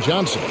rebound by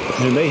Johnson.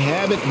 And they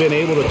haven't been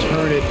able to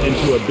turn it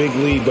into a big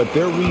lead, but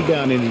their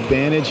rebounding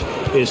advantage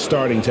is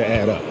starting to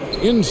add up.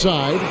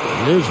 Inside,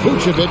 here's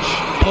Vucevic.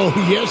 Oh,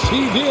 yes,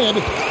 he did.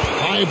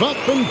 5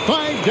 up and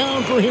 5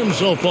 down for him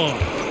so far.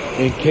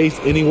 In case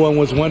anyone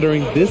was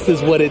wondering, this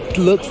is what it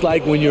looks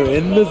like when you're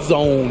in the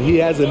zone. He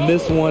hasn't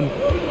missed one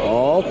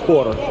all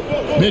quarter.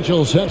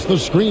 Mitchell sets the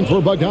screen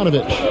for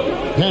Bogdanovic.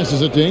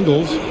 Passes it to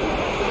Ingles.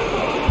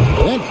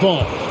 That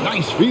falls.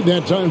 Nice feed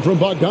that time from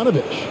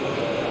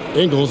Bogdanovic.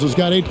 Ingles has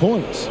got 8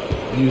 points.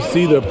 You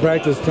see the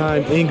practice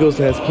time Ingles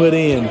has put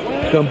in.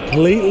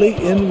 Completely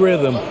in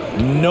rhythm.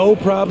 No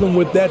problem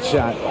with that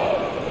shot.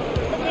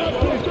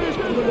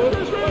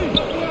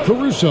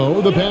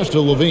 Caruso, the pass to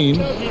Levine.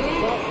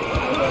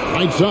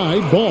 Right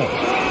side, Ball.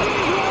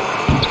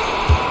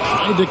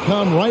 Tried to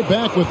come right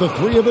back with the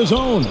 3 of his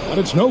own, but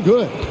it's no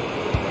good.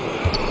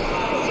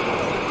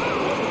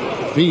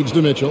 Feeds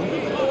to Mitchell.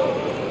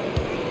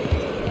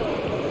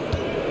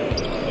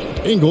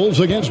 Ingles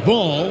against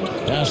Ball.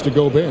 Pass to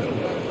Gobert.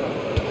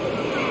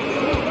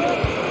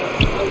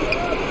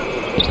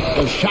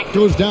 The shot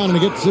goes down and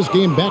it gets this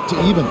game back to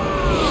even.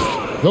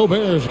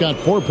 Gobert's got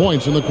 4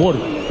 points in the quarter.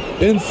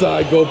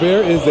 Inside,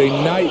 Gobert is a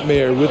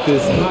nightmare with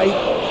his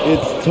height.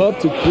 It's tough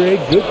to create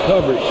good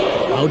coverage.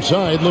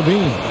 Outside,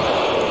 Levine.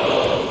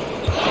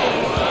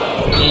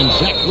 And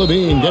Zach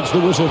Levine gets the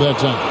whistle that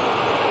time.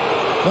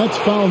 That's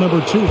foul number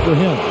 2 for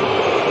him.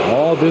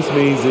 All this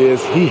means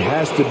is he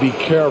has to be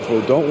careful.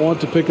 Don't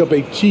want to pick up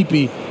a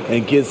cheapie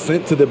and get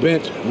sent to the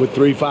bench with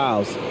 3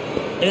 fouls.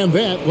 And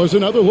that was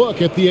another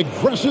look at the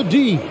aggressive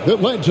D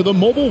that led to the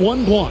Mobile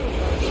One block.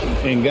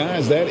 And,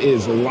 guys, that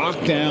is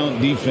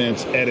lockdown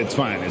defense at its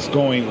finest,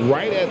 going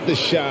right at the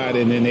shot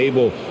and then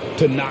able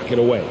to knock it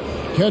away.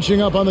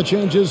 Catching up on the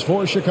changes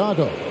for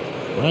Chicago.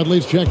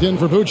 Bradley's checked in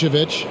for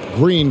Vucevic.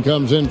 Green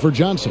comes in for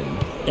Johnson.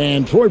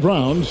 And Troy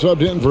Brown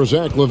subbed in for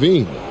Zach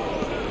LaVine.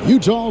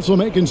 Utah also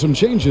making some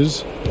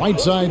changes.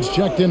 Whiteside's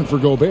checked in for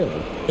Gobert.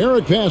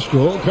 Eric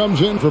Pascal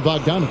comes in for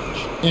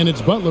Bogdanovic. And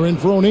it's Butler in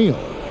for O'Neal.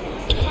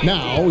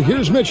 Now,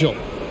 here's Mitchell.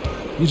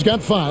 He's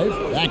got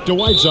 5. Back to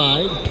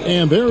Whiteside.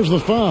 And there's the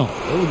foul.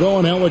 We're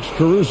going Alex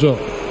Caruso.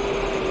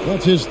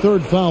 That's his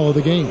third foul of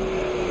the game.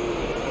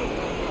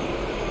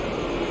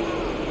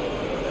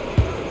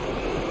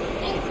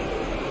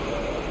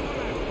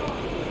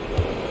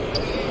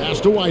 Pass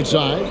to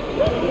Whiteside.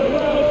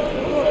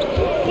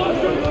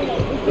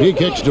 He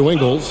kicks to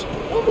Ingles.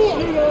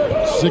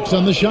 6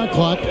 on the shot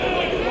clock.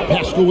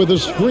 Pascal with a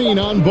screen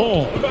on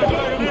Ball.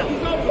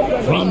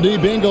 From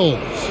deep, Ingles.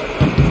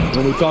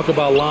 When we talk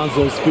about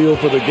Lonzo's feel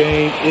for the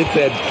game, it's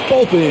at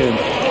both ends.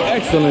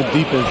 Excellent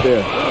defense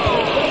there.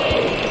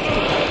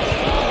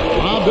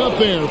 Lobbed up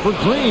there for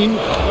Green.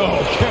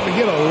 Oh, Kevin,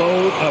 get a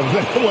load of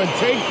that one.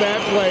 Take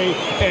that play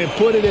and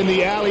put it in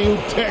the alley-oop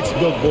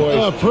textbook,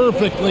 boys.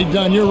 Perfectly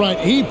done. You're right.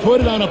 He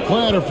put it on a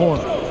platter for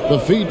him. The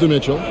feed to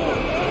Mitchell.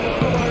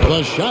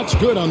 The shot's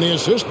good on the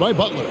assist by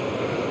Butler.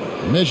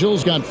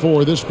 Mitchell's got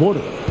 4 this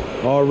quarter.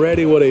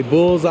 Already with a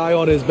bullseye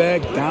on his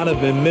back,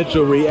 Donovan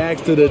Mitchell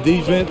reacts to the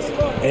defense,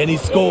 and he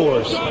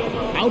scores.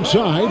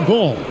 Outside,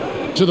 Ball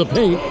to the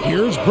paint.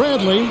 Here's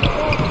Bradley.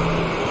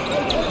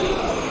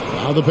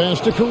 Now the pass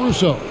to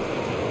Caruso.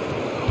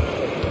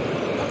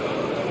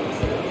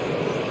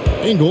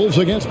 Ingles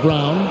against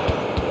Brown.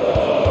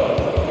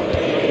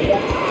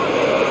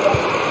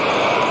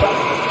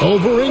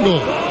 Over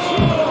Ingles.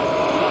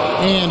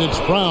 And it's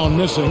Brown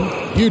missing.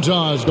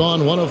 Utah has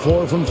gone 1 of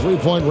 4 from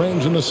three-point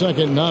range in the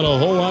second. Not a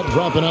whole lot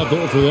dropping out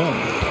there for them.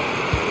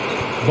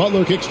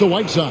 Butler kicks to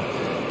Whiteside.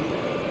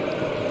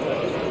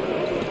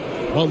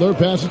 Butler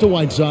passes to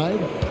Whiteside.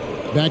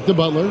 Back to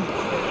Butler.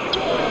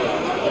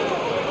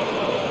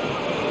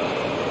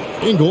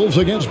 Ingles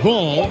against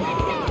Ball.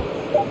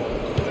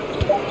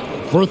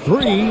 For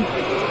 3.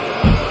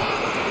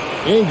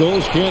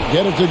 Ingles can't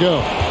get it to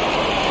go.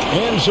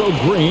 And so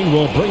Green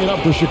will bring it up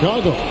for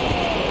Chicago.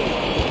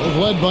 They've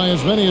led by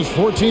as many as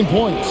 14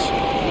 points.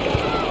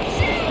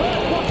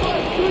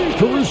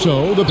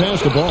 Caruso, the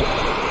pass to Ball.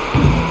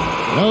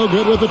 No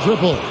good with the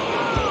triple.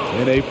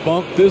 In a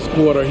funk this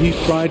quarter, he's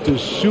trying to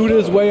shoot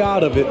his way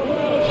out of it.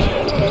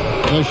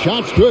 The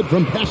shot's good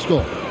from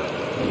Pascal.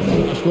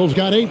 Pascal's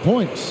got 8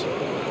 points.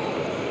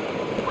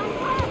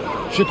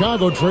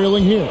 Chicago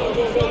trailing here.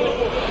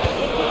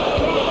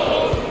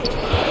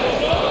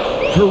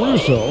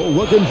 Caruso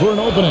looking for an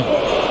opening.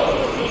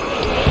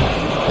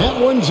 That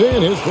one's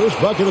in. His first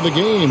bucket of the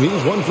game.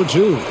 He's 1 for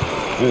 2.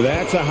 Now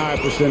that's a high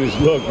percentage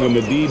look when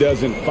the D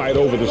doesn't fight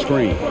over the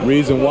screen.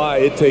 Reason why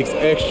it takes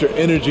extra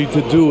energy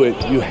to do it.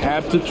 You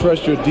have to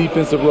trust your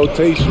defensive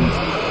rotations,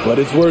 but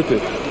it's worth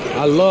it.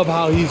 I love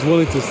how he's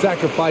willing to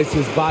sacrifice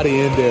his body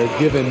in there,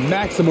 giving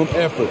maximum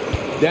effort.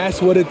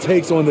 That's what it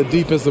takes on the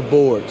defensive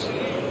boards.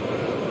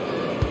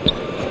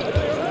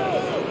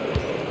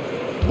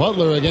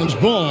 Butler against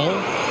Ball.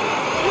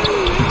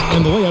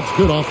 And the layup's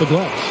good off the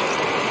glass.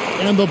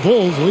 And the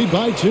Bulls lead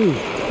by 2.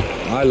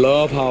 I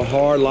love how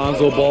hard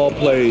Lonzo Ball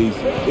plays.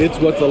 It's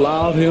what's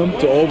allowed him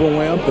to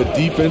overwhelm the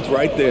defense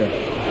right there.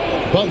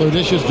 Butler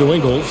dishes to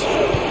Ingles.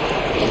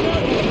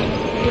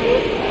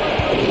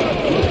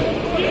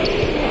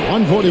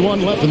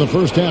 1:41 left in the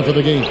first half of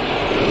the game.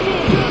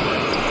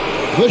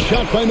 The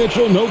shot by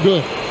Mitchell, no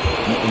good.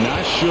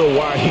 Not sure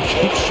why he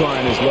keeps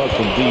trying his luck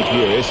from deep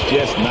here. It's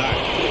just not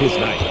his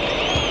night.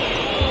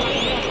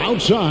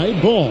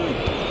 Outside, Ball.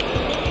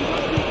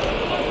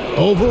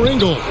 Over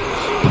Ingles.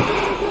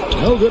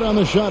 No good on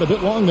the shot, a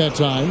bit long that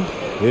time.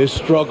 His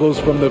struggles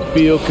from the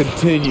field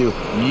continue,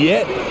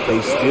 yet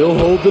they still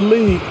hold the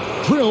lead.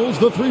 Drills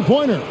the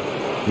three-pointer.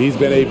 He's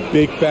been a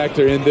big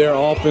factor in their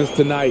offense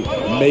tonight,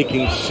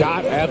 making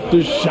shot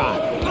after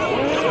shot.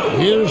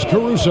 Here's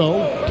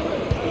Caruso.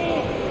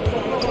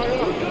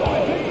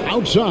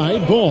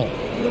 Outside, Ball.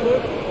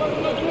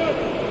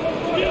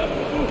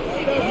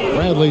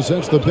 Bradley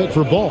sets the pick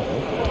for Ball.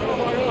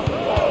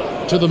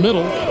 To the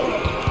middle.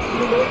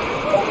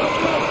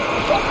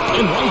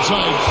 And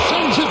Whiteside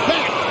sends it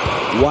back.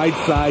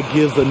 Whiteside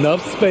gives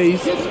enough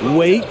space,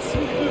 waits,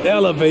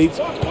 elevates.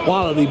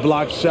 Quality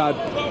block shot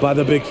by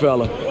the big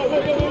fella.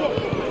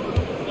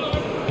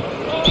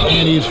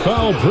 And he's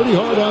fouled pretty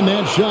hard on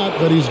that shot,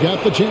 but he's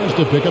got the chance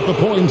to pick up the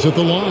points at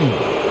the line.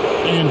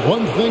 And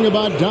one thing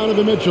about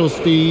Donovan Mitchell,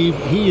 Steve,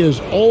 he is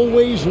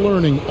always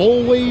learning,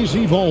 always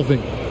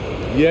evolving.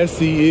 Yes,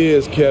 he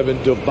is,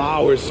 Kevin.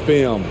 Devours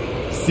film.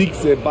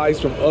 Seeks advice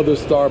from other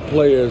star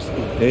players,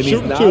 and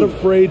he's not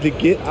afraid to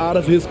get out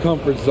of his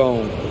comfort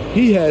zone.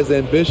 He has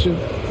ambition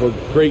for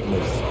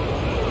greatness.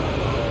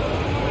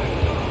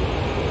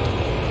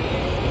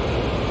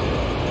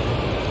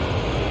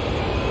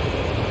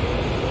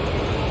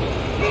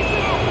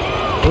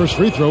 First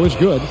free throw is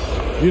good.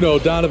 You know,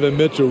 Donovan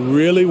Mitchell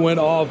really went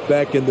off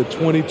back in the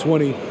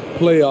 2020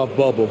 playoff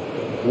bubble.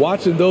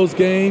 Watching those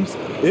games,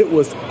 it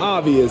was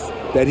obvious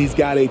that he's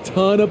got a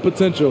ton of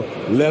potential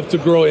left to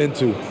grow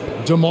into.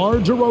 DeMar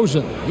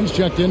DeRozan, he's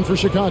checked in for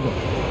Chicago.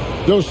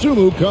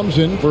 Dosunmu comes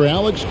in for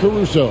Alex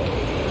Caruso.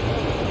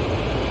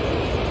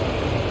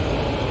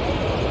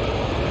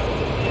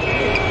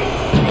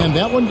 And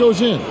that one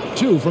goes in.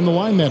 2 from the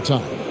line that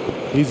time.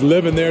 He's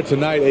living there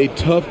tonight, a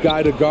tough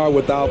guy to guard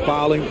without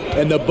fouling.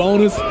 And the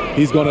bonus,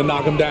 he's going to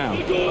knock him down.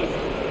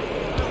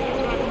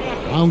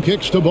 Brown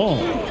kicks to Ball.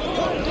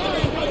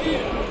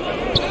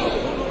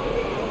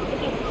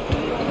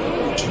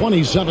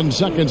 27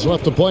 seconds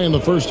left to play in the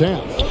first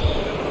half.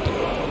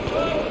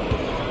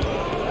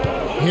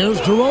 Here's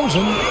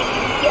DeRozan.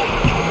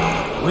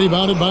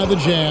 Rebounded by the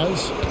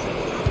Jazz.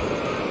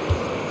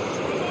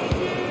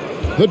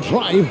 The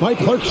drive by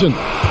Clarkson.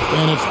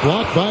 And it's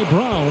blocked by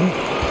Brown.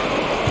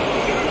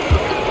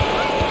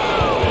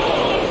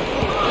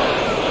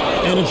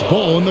 And it's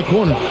ball in the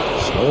corner.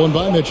 Stolen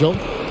by Mitchell.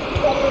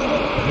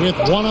 With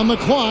 1 on the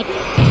clock.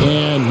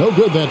 And no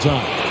good that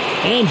time.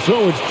 And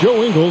so it's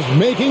Joe Ingles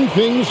making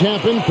things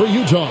happen for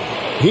Utah.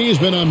 He's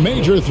been a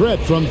major threat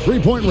from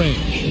three-point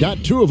range.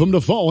 Got 2 of them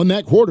to fall in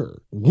that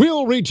quarter.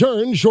 We'll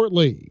return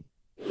shortly.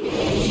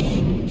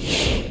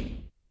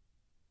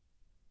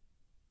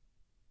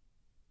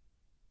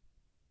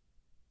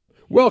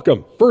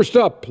 Welcome. First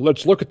up,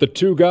 let's look at the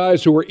 2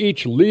 guys who are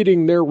each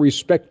leading their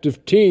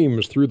respective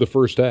teams through the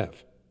first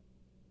half.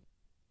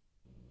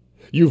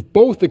 You've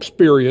both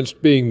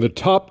experienced being the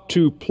top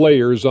 2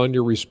 players on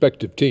your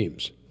respective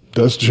teams.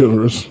 That's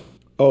generous.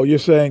 Oh, you're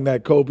saying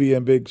that Kobe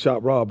and Big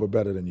Shot Rob are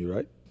better than you,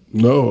 right?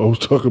 No, I was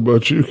talking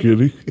about you,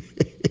 Kitty.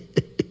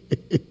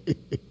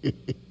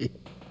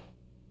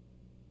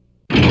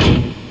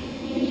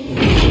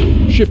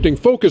 Shifting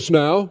focus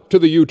now to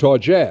the Utah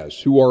Jazz,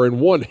 who are in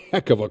one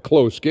heck of a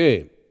close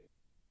game.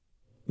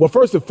 Well,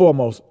 first and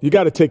foremost, you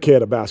got to take care of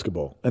the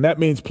basketball, and that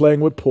means playing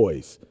with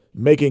poise,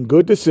 making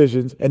good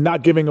decisions, and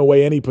not giving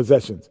away any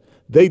possessions.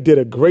 They did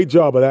a great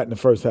job of that in the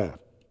first half.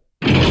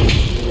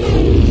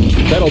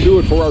 That'll do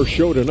it for our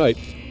show tonight.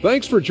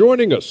 Thanks for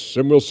joining us,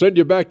 and we'll send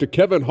you back to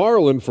Kevin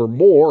Harlan for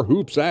more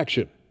Hoops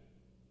action.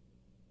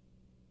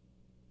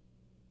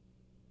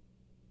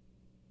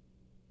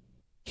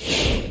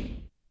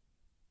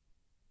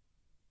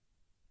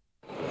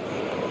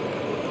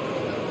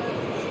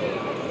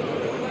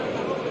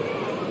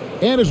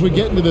 And as we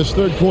get into this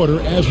third quarter,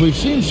 as we've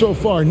seen so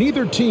far,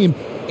 neither team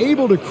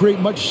able to create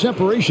much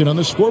separation on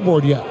the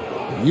scoreboard yet.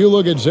 You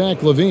look at Zach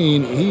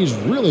LaVine, he's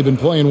really been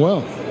playing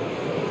well.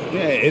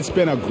 Yeah, it's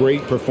been a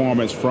great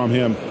performance from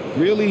him,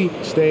 really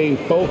staying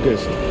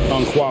focused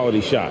on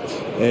quality shots.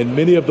 And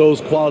many of those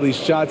quality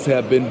shots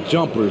have been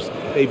jumpers,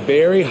 a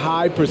very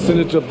high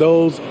percentage of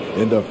those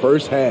in the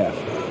first half.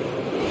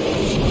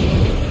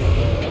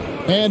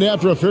 And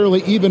after a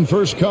fairly even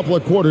first couple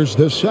of quarters,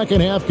 the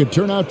second half could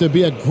turn out to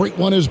be a great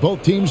one as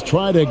both teams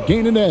try to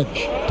gain an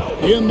edge.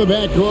 In the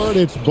backcourt,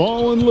 it's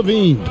Ball and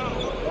LaVine.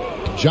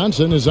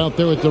 Johnson is out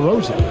there with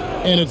DeRozan.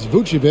 And it's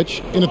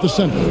Vucevic in at the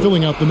center,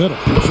 filling out the middle.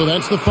 So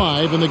that's the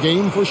 5 in the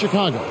game for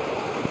Chicago.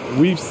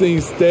 We've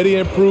seen steady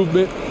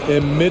improvement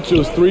in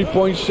Mitchell's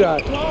three-point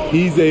shot.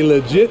 He's a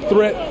legit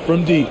threat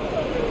from deep.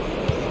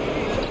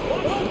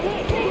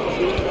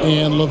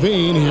 And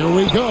LaVine, here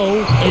we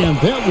go. And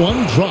that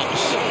one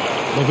drops.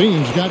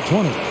 LaVine's got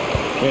 20.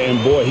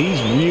 And boy,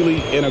 he's really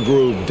in a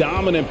groove.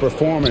 Dominant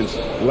performance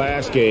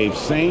last game.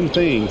 Same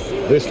thing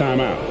this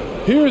time out.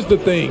 Here's the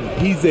thing.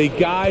 He's a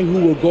guy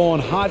who will go on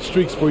hot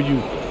streaks for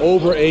you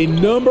over a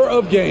number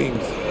of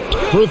games.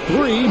 For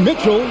 3,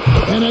 Mitchell.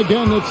 And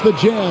again, it's the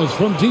Jazz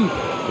from deep.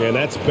 Yeah,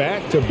 that's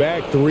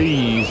back-to-back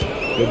threes.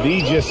 The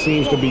D just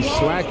seems to be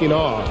slacking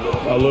off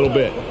a little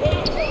bit.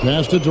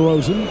 Pass to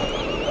DeRozan.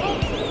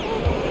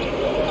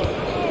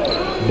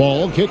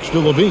 Ball kicks to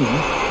LaVine.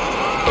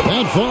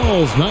 That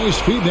falls. Nice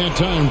feed that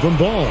time from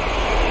Ball.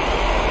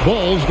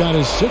 Ball's got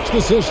his 6th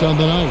assist on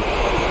the night.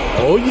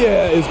 Oh,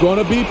 yeah, it's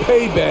going to be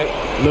payback.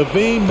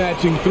 LaVine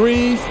matching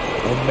threes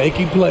and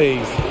making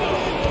plays.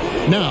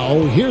 Now,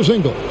 here's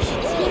Ingles.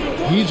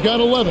 He's got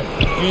 11.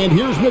 And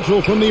here's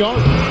Mitchell from the arc.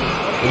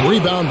 The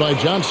rebound by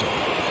Johnson.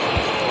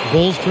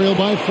 Bulls trail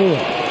by 4.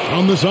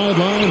 On the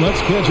sideline, let's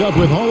catch up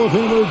with Hall of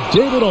Famer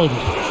David Aldridge.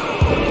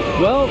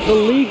 Well, the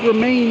league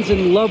remains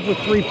in love with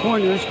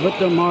three-pointers, but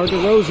DeMar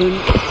DeRozan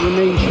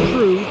remains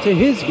true to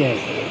his game.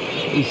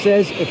 He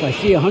says, if I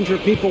see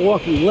 100 people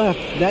walking left,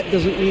 that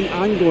doesn't mean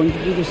I'm going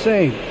to do the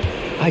same.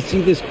 I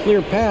see this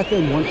clear path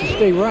and want to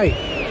stay right.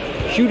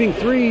 Shooting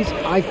threes,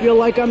 I feel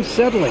like I'm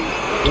settling.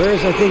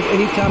 Whereas I think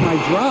anytime I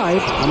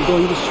drive, I'm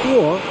going to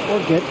score or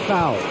get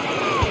fouled.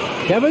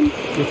 Kevin,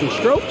 different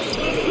strokes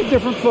for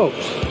different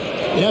folks.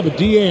 Yeah, but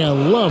D.A., I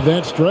love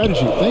that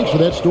strategy. Thanks for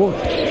that story.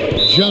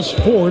 Just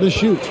 4 to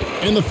shoot.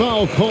 And the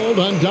foul called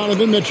on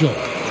Donovan Mitchell.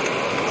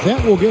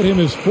 That will get him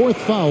his 4th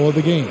foul of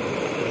the game.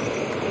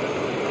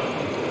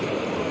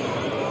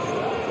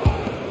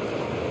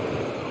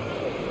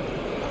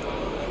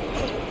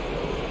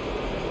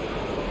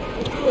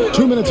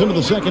 Two minutes into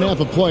the second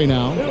half of play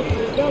now.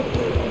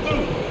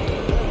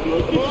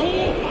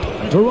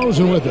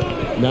 DeRozan with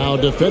it. Now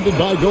defended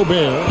by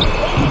Gobert.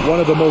 One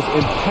of the most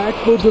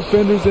impactful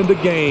defenders in the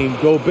game.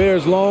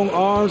 Gobert's long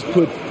arms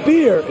put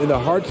fear in the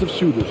hearts of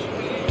shooters.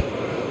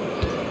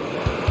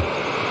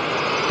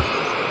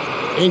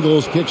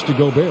 Ingles kicks to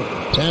Gobert.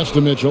 Pass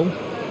to Mitchell.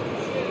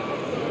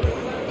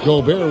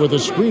 Gobert with a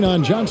screen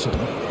on Johnson.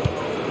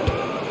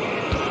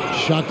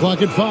 Shot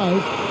clock at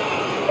 5.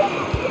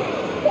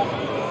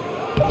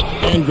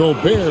 And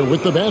Gobert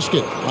with the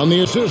basket on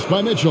the assist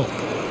by Mitchell.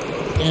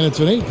 And it's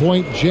an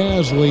 8-point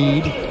Jazz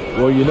lead.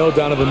 Well, you know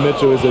Donovan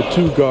Mitchell is a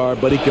 2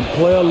 guard, but he can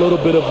play a little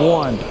bit of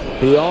 1.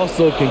 he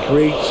also can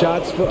create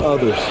shots for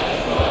others.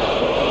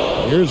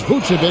 Here's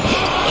Vucevic,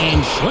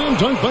 and slam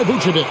dunk by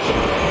Vucevic.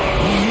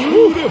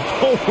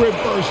 Beautiful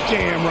reverse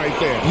jam right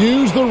there.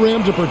 Use the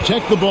rim to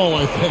protect the ball,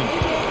 I think.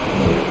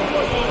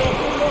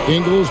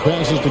 Ingles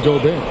passes to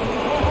Gobert.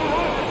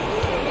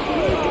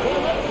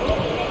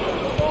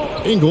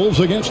 Ingles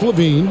against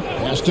Levine.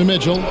 Pass to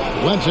Mitchell.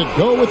 Lets it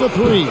go with a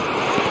three.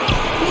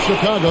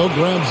 Chicago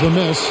grabs the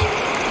miss.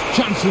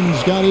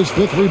 Johnson's got his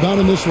 5th rebound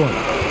in this one.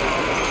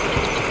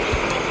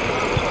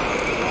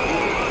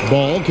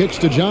 Ball kicks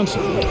to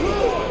Johnson.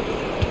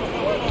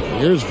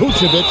 Here's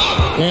Vucevic,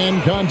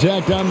 and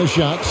contact on the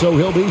shot, so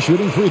he'll be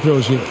shooting free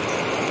throws here.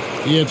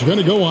 It's going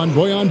to go on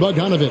Bojan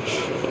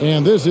Bogdanovic,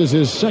 and this is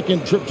his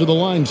 2nd trip to the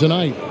line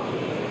tonight.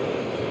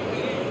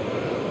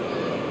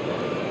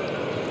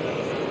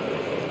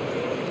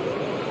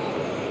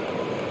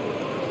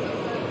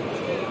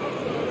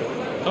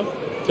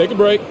 Take a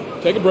break.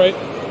 Take a break.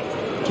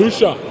 2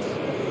 shots.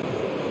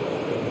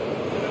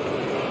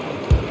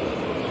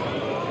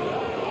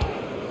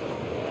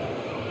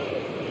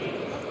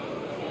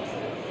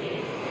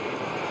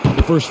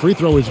 The first free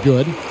throw is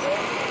good.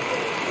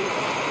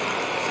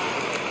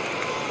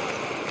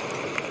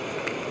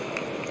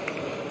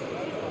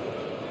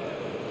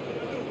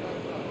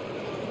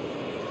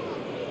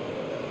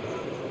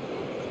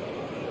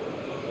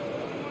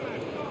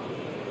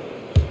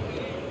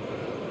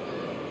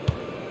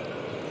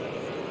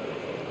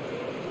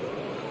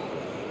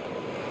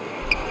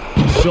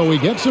 So he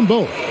gets them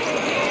both.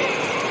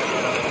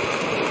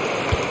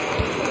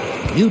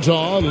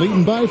 Utah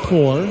leading by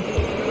 4.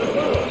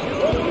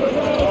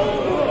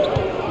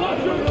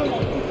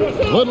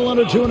 Little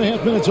under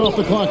 2.5 minutes off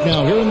the clock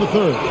now here in the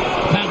 3rd.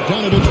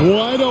 Bogdanovic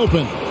wide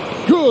open.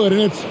 Good,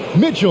 and it's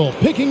Mitchell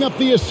picking up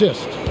the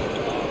assist.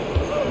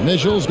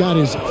 Mitchell's got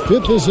his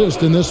 5th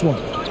assist in this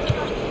one.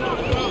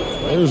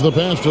 There's the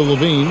pass to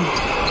Levine.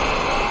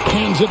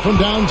 Hands it from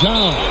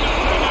downtown.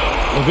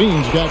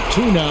 Levine's got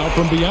 2 now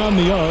from beyond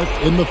the arc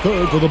in the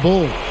 3rd for the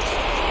Bulls.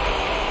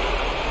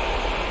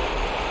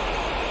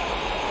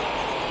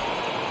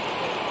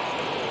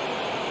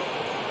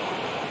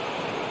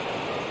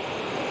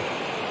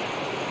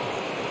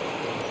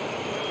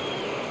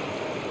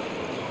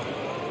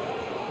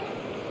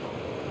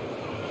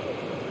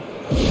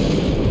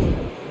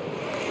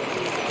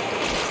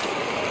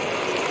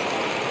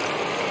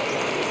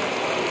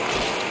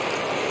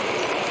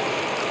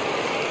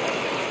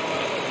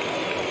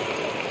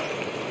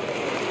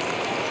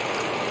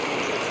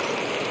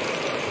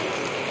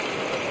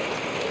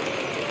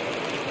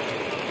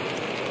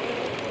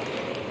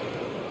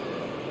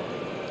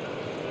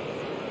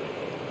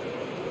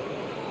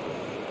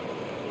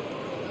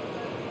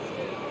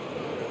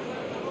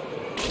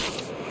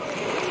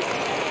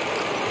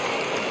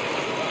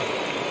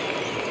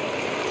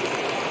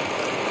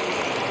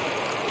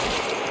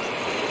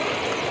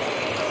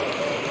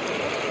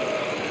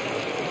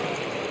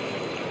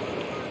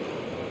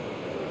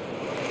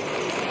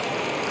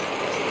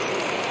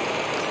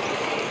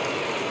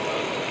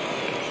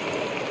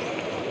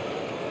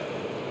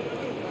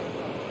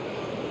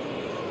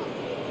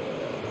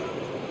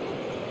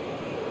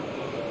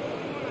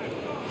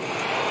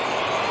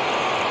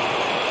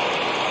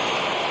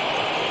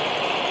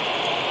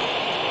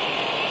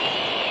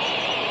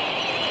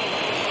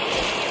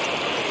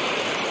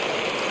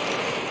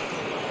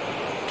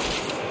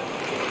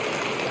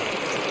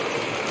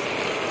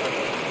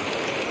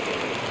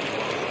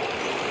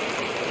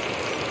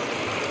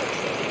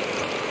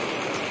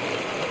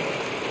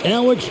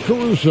 Alex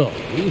Caruso,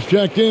 he's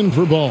checked in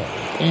for ball.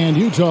 And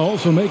Utah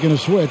also making a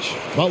switch.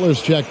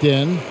 Butler's checked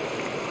in.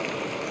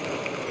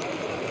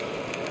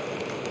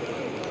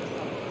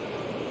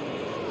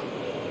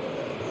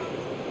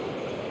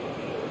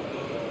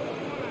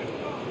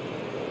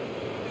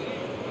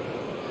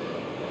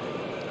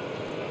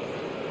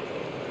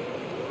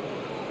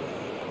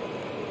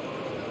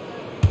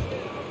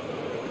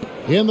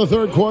 In the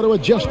 3rd quarter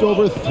with just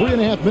over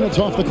 3.5 minutes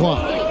off the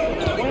clock.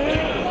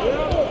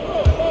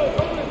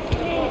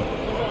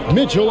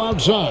 Mitchell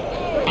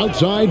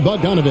outside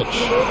Bogdanovic.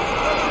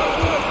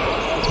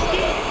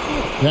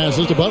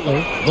 Passes to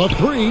Butler. The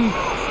 3.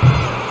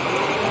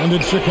 And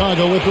it's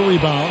Chicago with the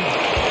rebound.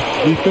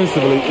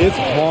 Defensively, it's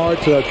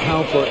hard to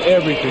account for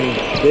everything.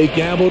 They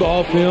gambled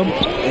off him,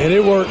 and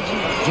it worked.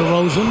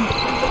 DeRozan.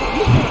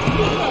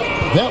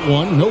 That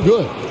one, no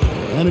good.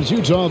 And it's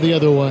Utah the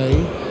other way.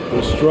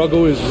 The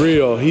struggle is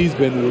real. He's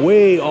been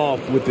way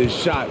off with his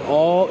shot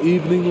all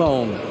evening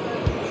long.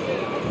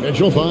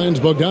 Mitchell finds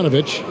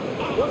Bogdanovic.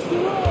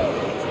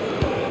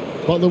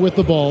 Butler with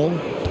the ball.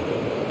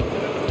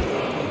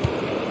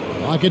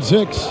 Lock at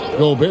 6.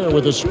 Gobert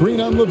with a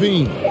screen on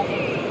Levine.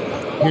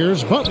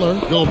 Here's Butler.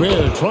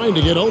 Gobert trying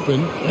to get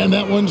open, and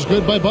that one's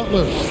good by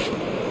Butler.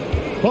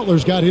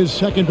 Butler's got his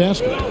 2nd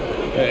basket.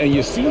 And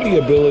you see the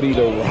ability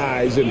to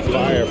rise and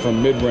fire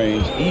from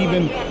mid-range,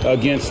 even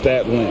against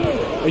that length.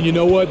 And you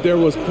know what? There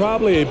was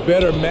probably a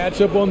better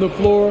matchup on the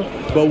floor,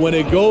 but when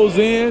it goes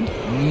in,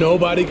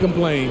 nobody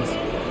complains.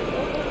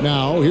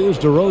 Now, here's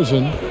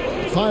DeRozan.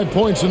 5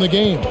 points in the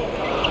game.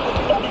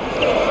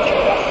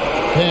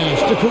 Pass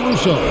to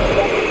Caruso.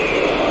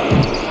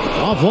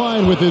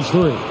 Offline with his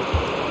three.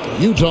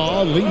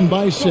 Utah leading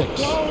by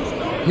 6.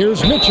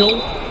 Here's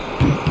Mitchell.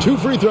 2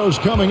 free throws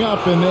coming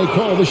up, and they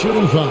call the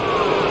shooting foul.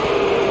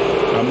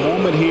 A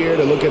moment here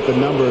to look at the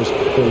numbers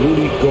for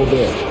Rudy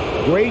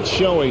Gobert. Great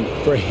showing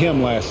for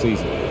him last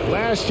season.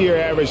 Last year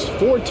averaged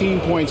 14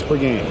 points per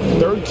game,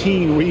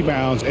 13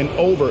 rebounds, and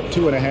over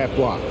 2.5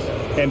 blocks.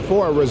 And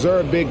for a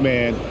reserve big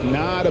man,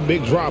 not a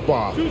big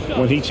drop-off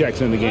when he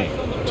checks in the game.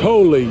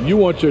 Totally. You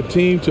want your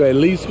team to at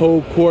least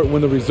hold court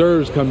when the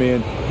reserves come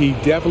in. He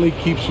definitely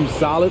keeps you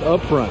solid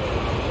up front.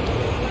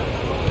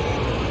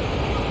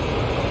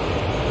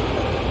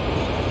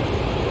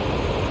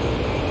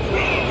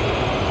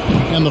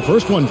 And the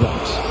first one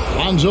drops.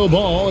 Lonzo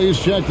Ball is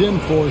checked in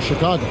for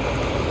Chicago.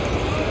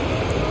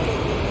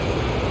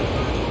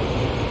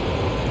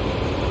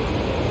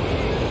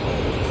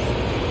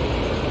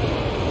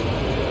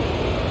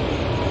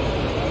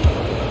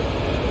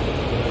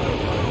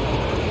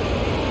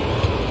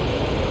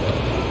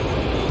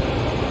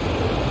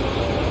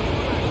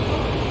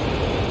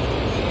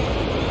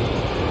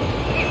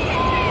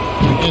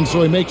 And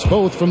so he makes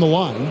both from the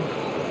line.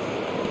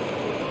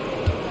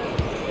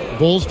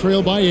 Bulls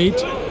trail by 8.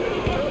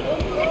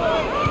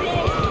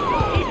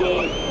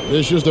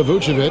 This is to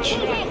Vucevic.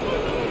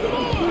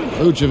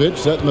 Vucevic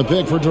setting the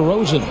pick for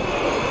DeRozan.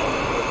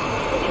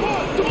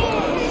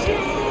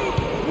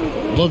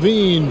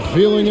 Levine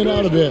feeling it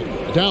out a bit.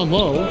 Down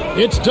low.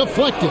 It's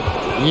deflected.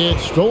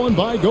 It's stolen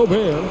by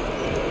Gobert.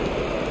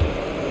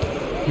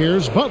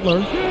 Here's Butler.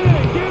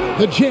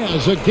 The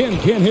Jazz again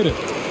can't hit it.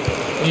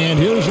 And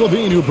here's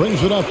Levine who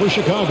brings it up for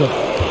Chicago.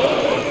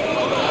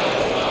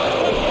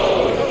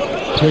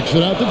 Kicks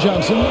it out to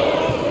Johnson.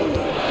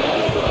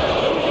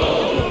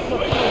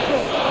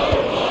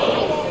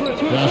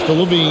 Pass to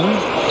Levine.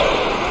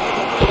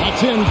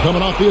 That's in,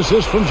 coming off the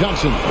assist from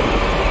Johnson.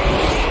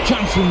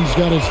 Johnson's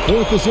got his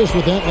 4th assist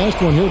with that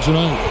last one here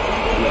tonight.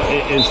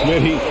 And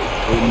Smitty,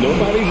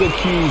 nobody's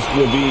accused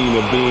Levine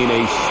of being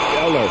a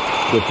stellar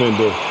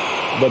defender,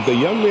 but the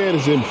young man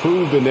has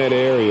improved in that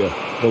area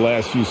the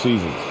last few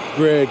seasons.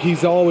 Greg,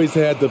 he's always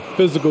had the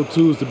physical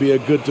tools to be a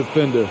good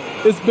defender.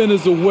 It's been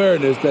his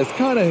awareness that's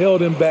kind of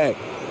held him back.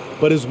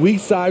 But his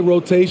weak side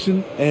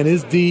rotation and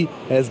his D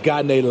has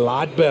gotten a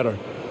lot better.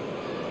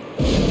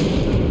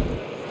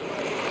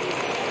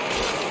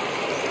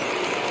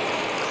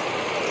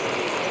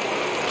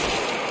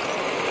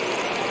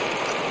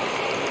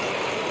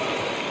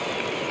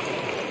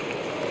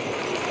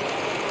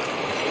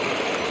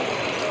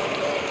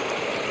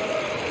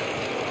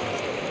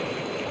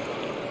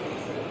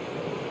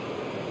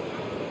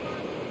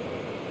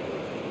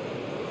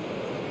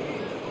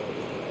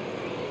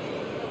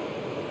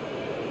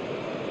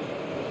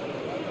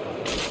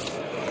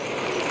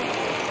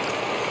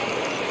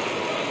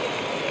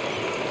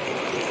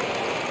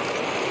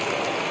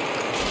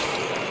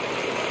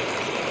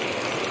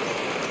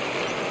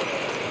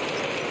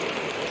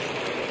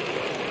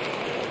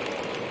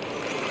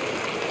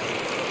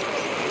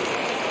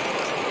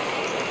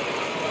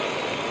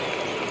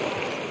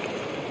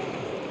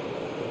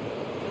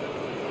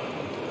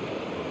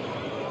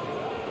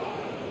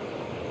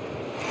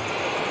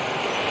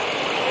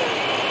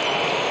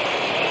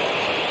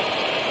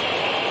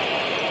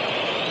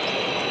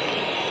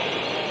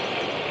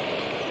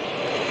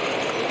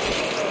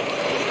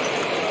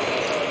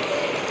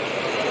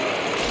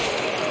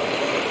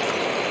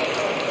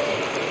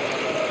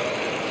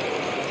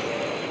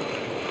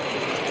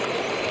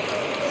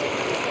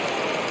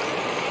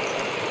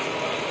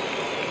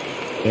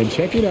 And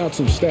checking out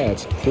some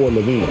stats for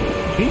Levine.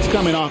 He's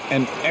coming off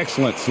an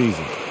excellent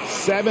season.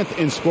 7th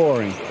in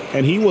scoring,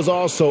 and he was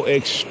also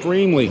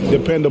extremely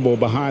dependable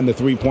behind the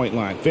three-point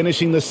line,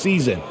 finishing the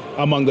season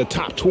among the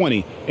top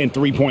 20 in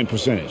three-point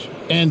percentage.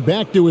 And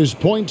back to his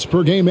points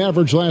per game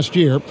average last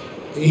year,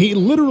 he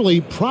literally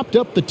propped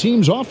up the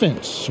team's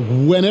offense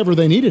whenever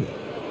they needed it.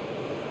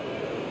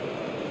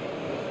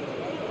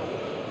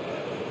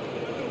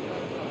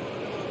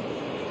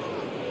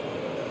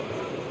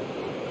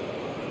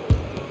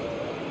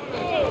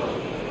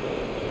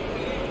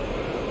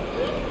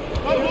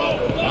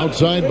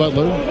 Outside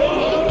Butler.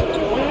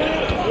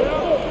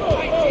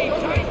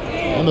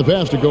 And the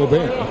pass to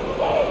Gobert.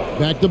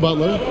 Back to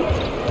Butler.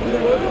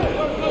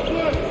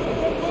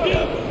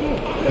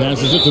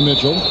 Passes it to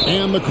Mitchell.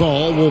 And the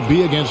call will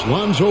be against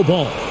Lonzo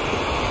Ball.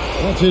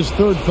 That's his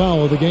 3rd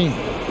foul of the game.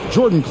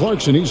 Jordan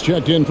Clarkson, he's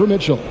checked in for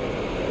Mitchell.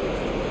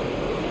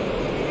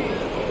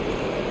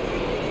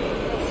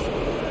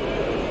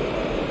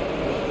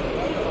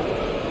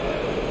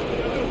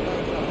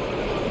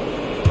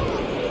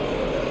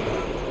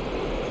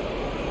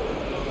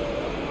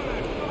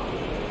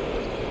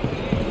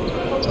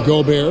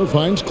 Gobert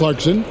finds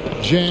Clarkson.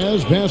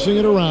 Jazz passing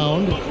it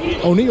around.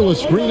 O'Neal a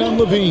screen on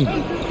Levine.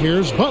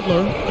 Here's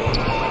Butler.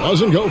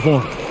 Doesn't go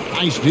for him.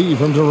 Nice D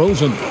from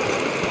DeRozan.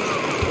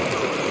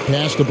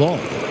 Pass the ball.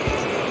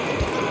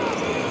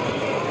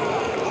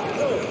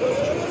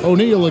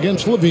 O'Neal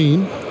against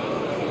Levine.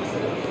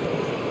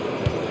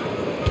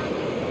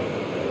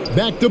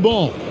 Back to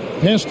Ball.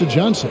 Pass to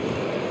Johnson.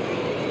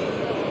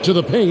 To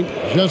the paint,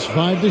 just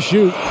 5 to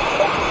shoot.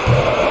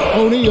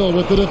 O'Neal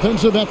with the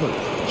defensive effort.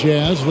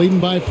 Jazz leading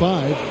by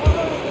 5.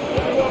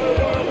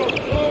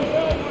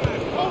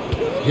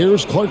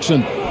 Here's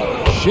Clarkson.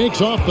 Shakes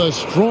off the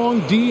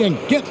strong D and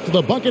gets to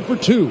the bucket for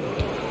 2.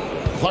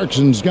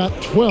 Clarkson's got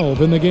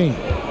 12 in the game.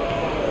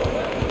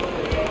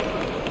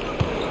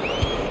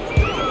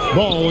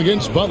 Ball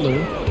against Butler.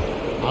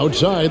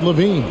 Outside,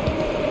 Levine.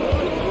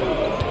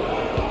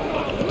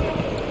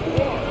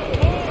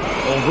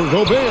 Over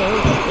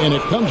Gobert, and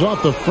it comes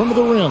off the front of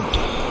the rim.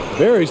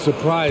 Very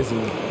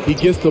surprising. He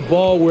gets the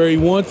ball where he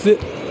wants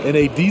it in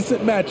a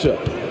decent matchup.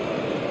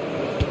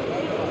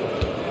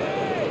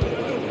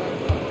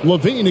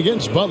 Levine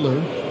against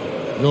Butler.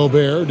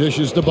 Gobert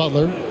dishes to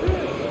Butler.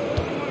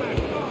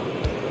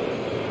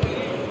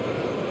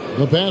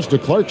 The pass to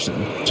Clarkson.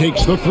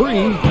 Takes the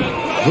 3.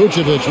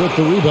 Vucevic with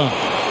the rebound.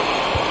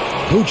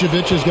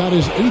 Vucevic has got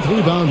his 8th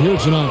rebound here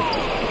tonight.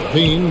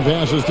 Levine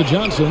passes to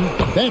Johnson.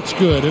 That's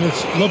good, and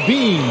it's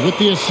Levine with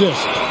the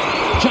assist.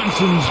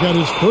 Johnson's got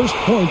his first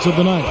points of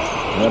the night.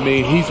 I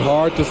mean, he's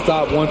hard to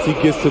stop once he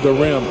gets to the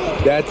rim.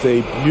 That's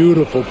a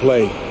beautiful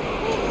play.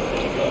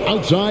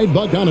 Outside,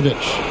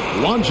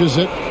 Bogdanovich launches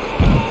it.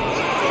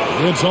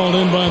 It's all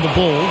in by the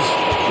Bulls.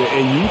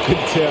 And you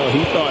could tell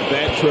he thought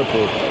that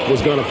triple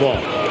was going to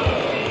fall.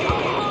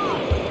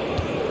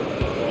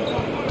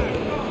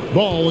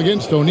 Ball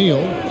against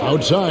O'Neal.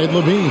 Outside,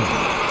 Levine.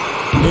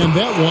 And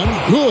that one,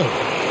 good.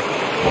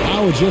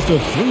 Now it's just a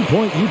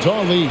 3-point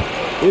Utah lead.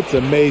 It's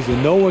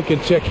amazing. No one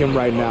can check him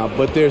right now,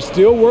 but there's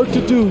still work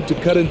to do to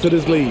cut into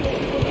this lead.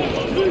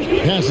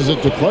 Passes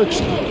it to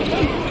Clarkson.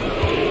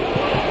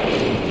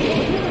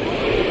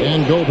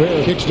 And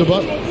Gobert kicks to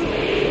Butler.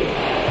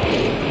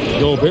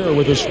 Gobert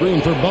with a screen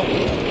for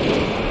Butler.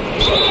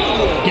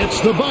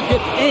 Gets the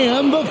bucket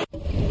and the...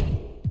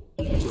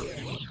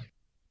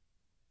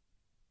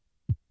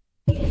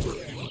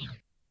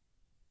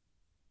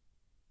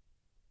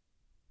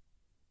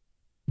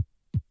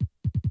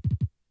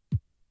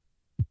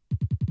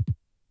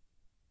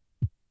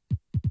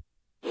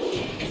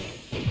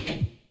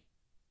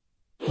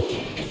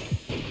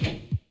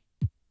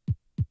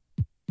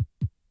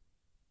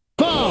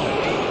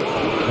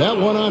 That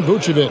one on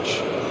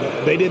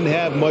Vucevic. They didn't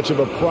have much of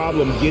a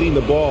problem getting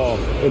the ball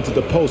into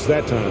the post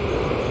that time.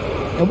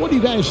 And what do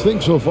you guys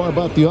think so far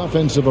about the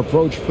offensive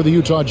approach for the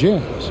Utah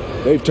Jazz?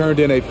 They've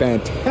turned in a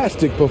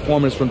fantastic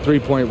performance from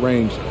three-point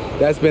range.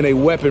 That's been a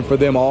weapon for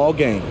them all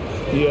game.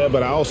 Yeah,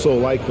 but I also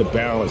like the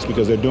balance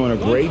because they're doing a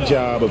great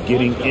job of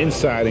getting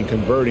inside and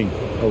converting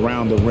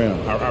around the rim.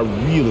 I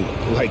really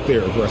like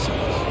their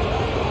aggressiveness.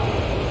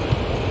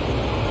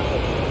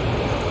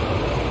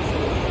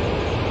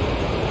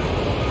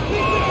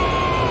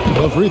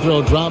 The free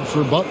throw drops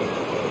for Butler.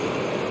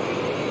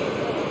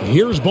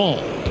 Here's Ball.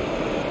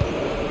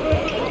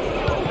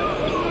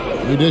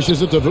 He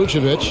dishes it to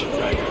Vucevic.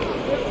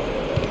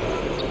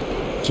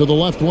 To the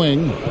left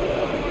wing.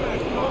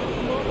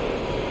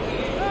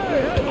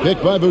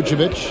 Picked by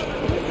Vucevic.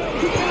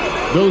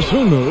 Goes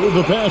Hunu,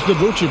 the pass to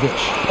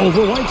Vucevic.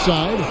 Over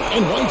Whiteside,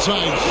 and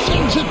Whiteside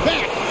sends it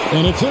back.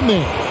 And it's in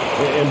there.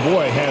 And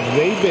boy, have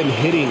they been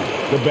hitting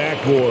the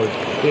backboard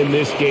in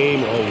this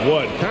game or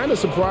what? Kind of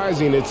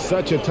surprising it's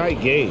such a tight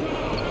game.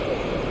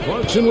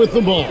 Clarkson with the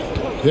ball.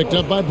 Picked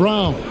up by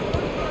Brown.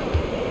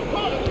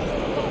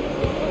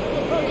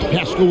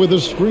 Pascal with a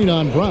screen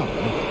on Brown.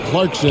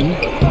 Clarkson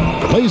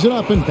plays it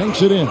up and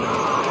banks it in.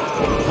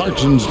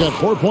 Clarkson's got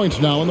 4 points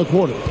now in the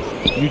quarter.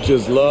 You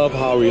just love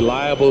how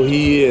reliable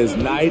he is.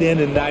 Night in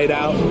and night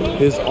out,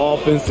 his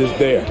offense is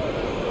there.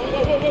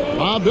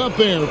 Bobbed up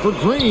there for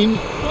Green.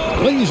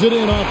 Plays it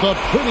in off a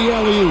pretty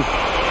alley-oop.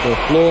 The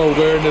floor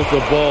awareness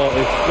of ball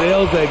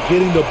excels at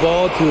getting the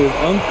ball to his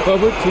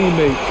uncovered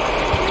teammates.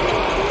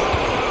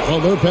 Well,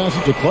 they're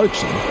passing to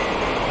Clarkson.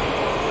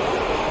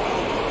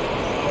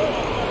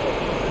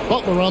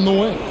 Butler on the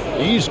way.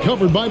 He's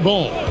covered by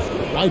Ball.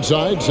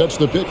 Whiteside sets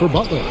the pick for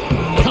Butler.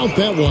 Count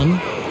that one.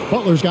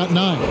 Butler's got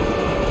 9.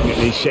 And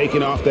he's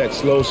shaking off that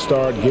slow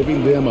start,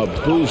 giving them a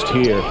boost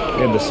here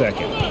in the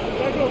second.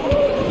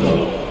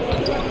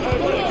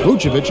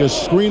 Vucevic, a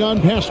screen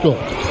on Pascal.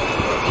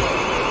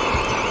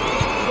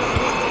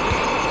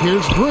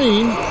 Here's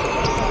Green.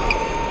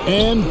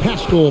 And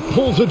Pascal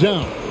pulls it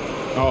down.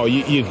 Oh,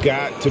 you've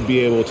got to be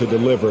able to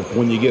deliver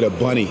when you get a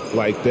bunny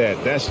like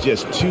that. That's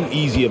just too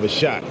easy of a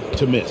shot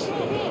to miss.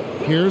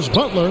 Here's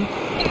Butler.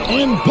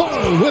 And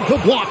Ball with the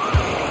block.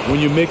 When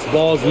you mix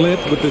Ball's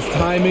length with his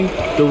timing,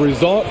 the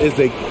result is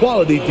a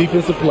quality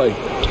defensive play.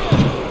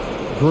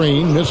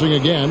 Green missing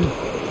again.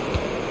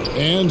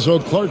 And so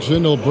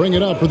Clarkson will bring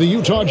it up for the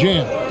Utah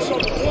Jazz.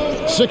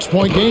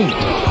 6-point game.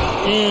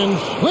 And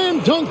slam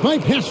dunk by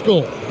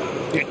Pascal.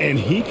 And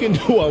he can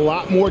do a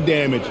lot more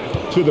damage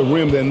to the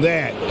rim than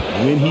that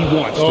when he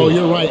wants to. Oh,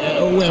 you're right.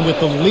 And with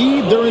the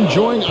lead they're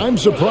enjoying, I'm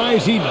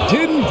surprised he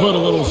didn't put a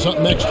little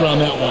something extra on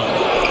that one.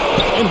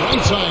 And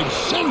Whiteside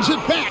sends it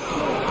back.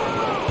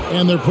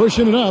 And they're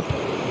pushing it up.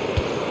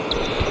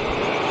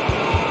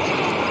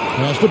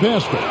 Pass to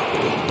Pascal.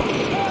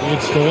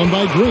 It's stolen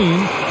by Green.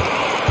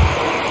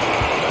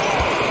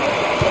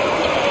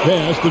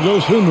 pass to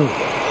Dosunmu.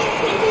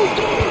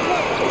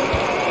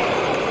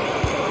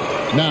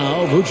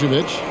 Now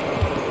Vucevic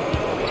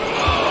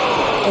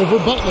over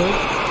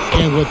Butler.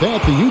 And with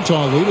that, the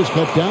Utah lead is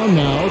cut down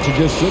now to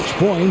just 6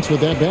 points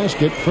with that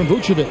basket from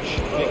Vucevic.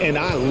 And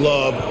I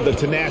love the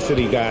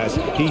tenacity, guys.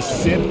 He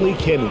simply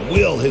can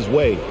will his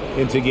way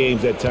into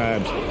games at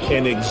times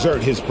and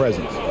exert his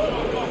presence.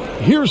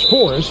 Here's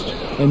Forrest,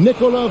 and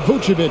Nikola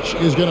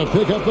Vucevic is going to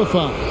pick up a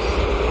foul.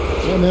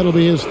 And that'll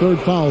be his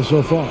 3rd foul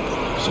so far.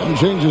 Some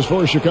changes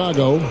for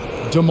Chicago.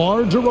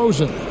 DeMar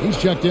DeRozan, he's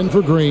checked in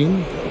for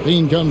Green.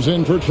 Bean comes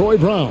in for Troy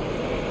Brown.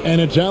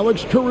 And it's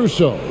Alex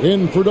Caruso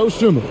in for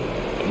Dosunmu.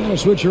 And a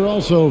switcher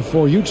also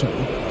for Utah.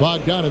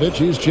 Bogdanovich,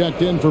 he's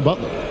checked in for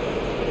Butler.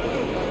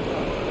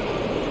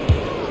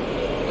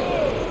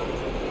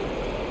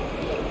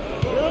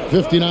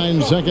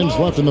 .59 seconds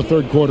left in the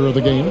 3rd quarter of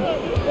the game.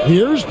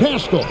 Here's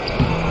Pascal.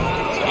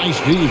 Nice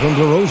D from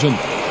DeRozan.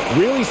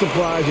 Really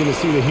surprising to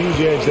see the huge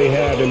edge they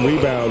have in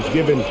rebounds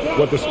given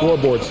what the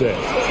scoreboard says.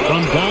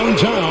 From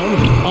downtown,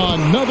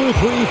 another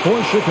 3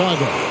 for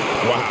Chicago.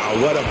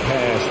 Wow, what a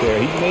pass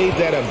there. He made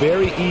that a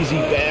very easy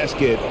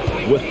basket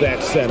with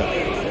that setup.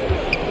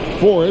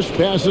 Forrest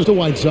passes to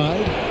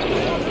Whiteside.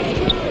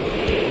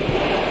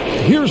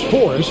 Here's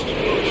Forrest.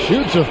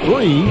 Shoots a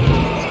 3.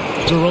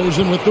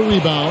 DeRozan with the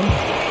rebound.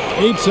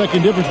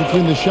 8-second difference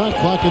between the shot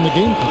clock and the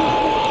game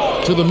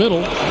clock. To the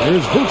middle.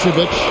 Here's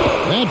Vucevic.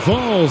 That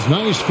falls.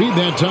 Nice feed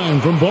that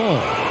time from Ball.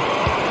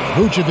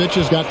 Vucevic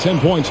has got 10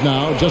 points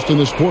now just in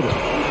this quarter.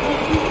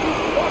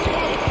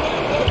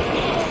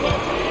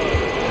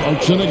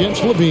 Clarkson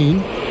against Levine.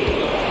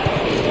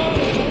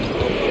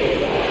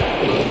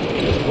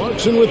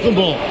 Clarkson with the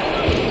ball.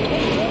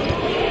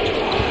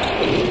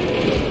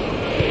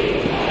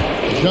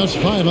 Just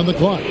 5 on the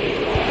clock.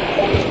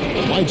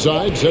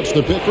 Whiteside sets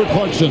the pick for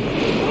Clarkson.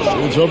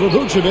 Shoots over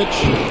Vucevic.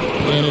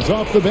 And it's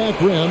off the back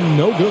rim.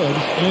 No good.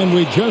 And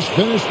we just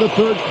finished the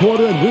 3rd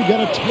quarter, and we've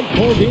got a tight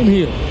ball game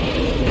here.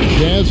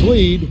 Jazz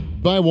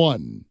lead by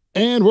 1.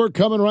 And we're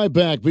coming right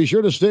back. Be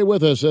sure to stay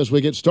with us as we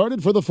get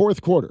started for the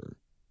 4th quarter.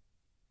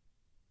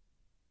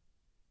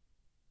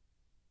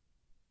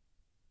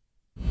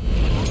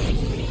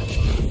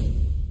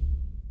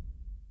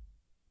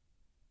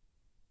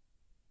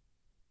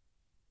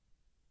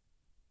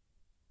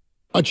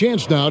 A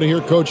chance now to hear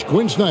Coach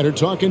Quinn Snyder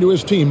talking to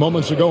his team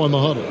moments ago in the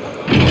huddle.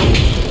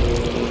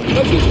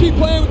 Let's just keep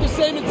playing with the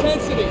same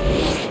intensity,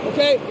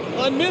 okay?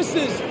 On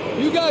misses,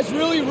 you guys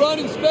really run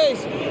in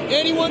space.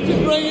 Anyone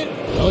can bring it.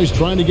 Well, he's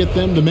trying to get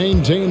them to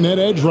maintain that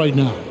edge right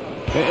now.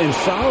 And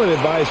solid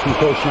advice from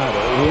Coach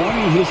Snyder,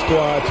 wanting his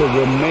squad to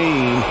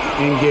remain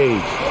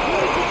engaged.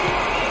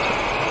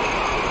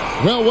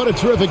 Well, what a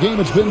terrific game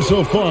it's been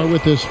so far,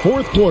 with this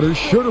 4th quarter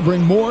sure to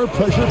bring more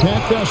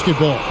pressure-packed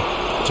basketball.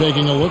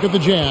 Taking a look at the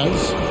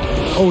Jazz,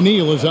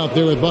 O'Neal is out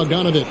there with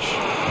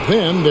Bogdanovich.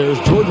 Then there's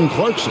Jordan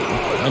Clarkson,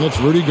 and it's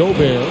Rudy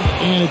Gobert,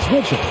 and it's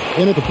Mitchell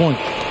in at the point.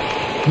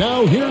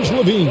 Now here's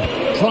Levine,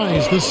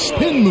 tries the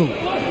spin move.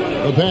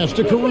 The pass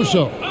to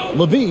Caruso.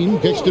 Levine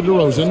kicks to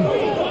DeRozan.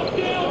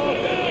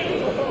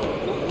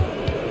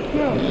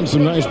 And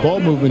some nice ball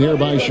movement here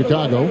by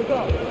Chicago.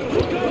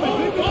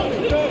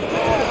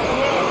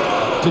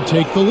 To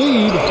take the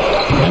lead,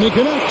 and he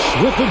connects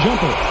with the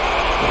jumper.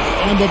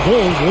 And the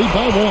Bulls lead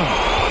by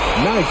 1.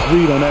 Nice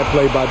read on that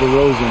play by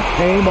DeRozan.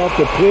 Came off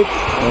the pick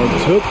and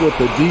took what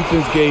the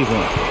defense gave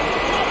him.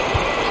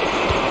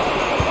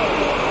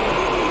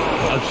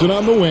 Clarkson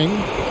on the wing.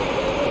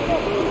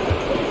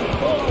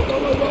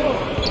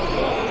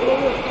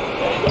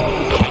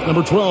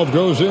 Number 12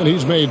 goes in.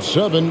 He's made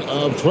 7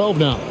 of 12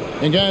 now.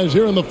 And guys,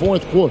 here in the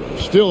 4th quarter,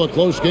 still a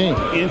close game.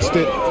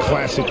 Instant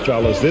classic,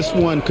 fellas. This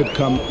one could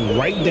come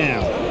right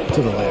down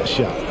to the last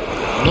shot.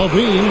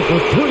 Levine for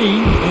 3,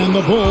 and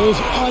the Bulls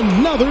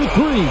another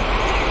 3.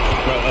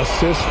 Well,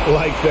 assists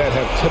like that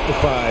have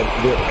typified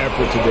their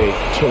effort today.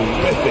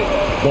 Terrific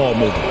ball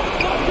movement.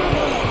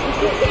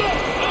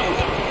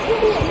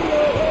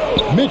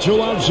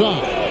 Mitchell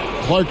outside.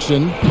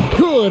 Clarkson,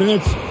 good, and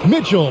it's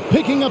Mitchell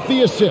picking up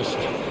the assist.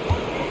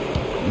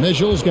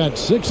 Mitchell's got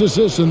 6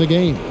 assists in the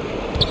game.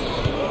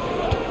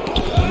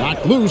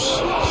 Knocked loose,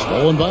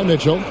 stolen by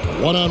Mitchell.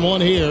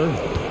 One-on-one here.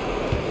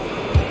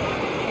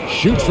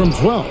 Shoots from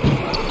 12.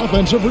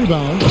 Offensive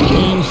rebound,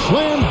 and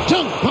slam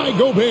dunk by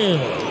Gobert.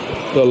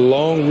 The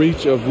long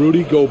reach of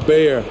Rudy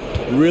Gobert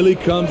really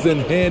comes in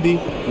handy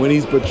when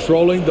he's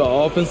patrolling the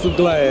offensive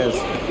glass.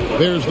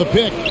 There's the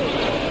pick.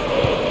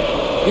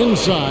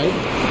 Inside,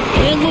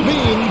 and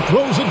Levine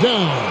throws it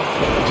down.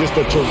 Just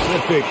a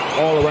terrific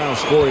all-around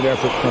scoring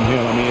effort from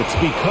him. I mean, it's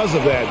because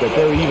of that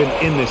they're even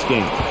in this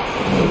game.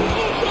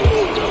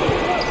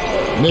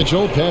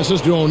 Mitchell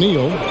passes to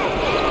O'Neal.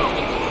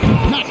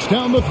 Knocks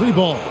down the 3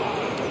 ball.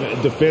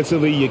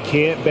 Defensively, you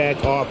can't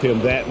back off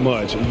him that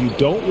much. You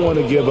don't want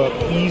to give up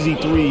easy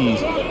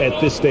threes at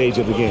this stage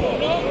of the game.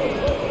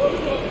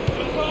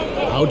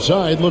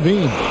 Outside,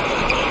 Levine.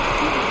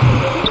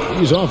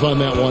 He's off on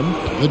that one.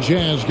 The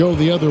Jazz go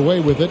the other way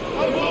with it.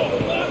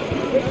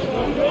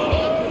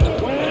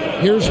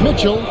 Here's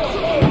Mitchell.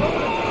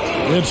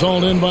 It's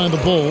hauled in by the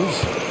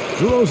Bulls.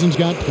 DeRozan's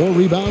got 4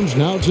 rebounds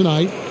now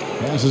tonight.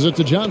 Passes it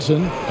to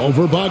Johnson.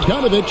 Over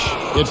Bogdanovic.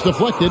 It's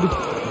deflected.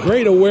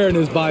 Great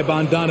awareness by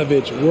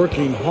Bogdanovic,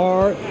 working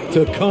hard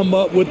to come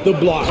up with the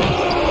block.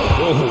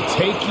 Oh,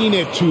 taking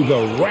it to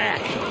the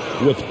rack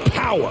with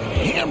power.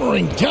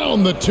 Hammering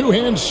down the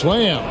two-hand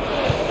slam.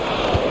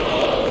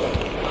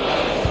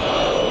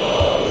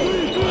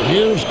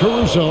 Here's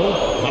Caruso.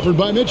 Covered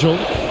by Mitchell.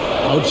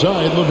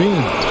 Outside,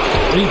 Levine.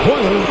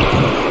 3-pointer.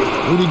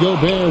 Rudy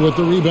Gobert with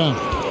the rebound.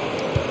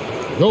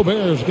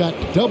 Gobert's got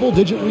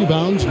double-digit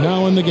rebounds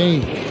now in the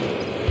game.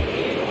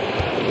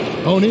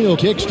 O'Neal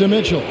kicks to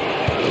Mitchell.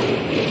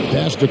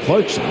 Pass to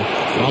Clarkson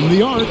from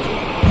the arc.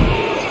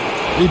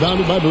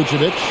 Rebounded by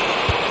Vucevic.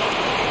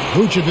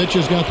 Vucevic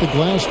has got the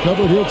glass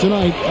covered here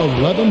tonight.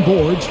 11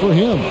 boards for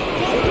him.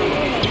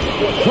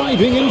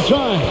 Driving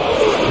inside.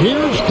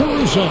 Here's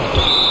Caruso.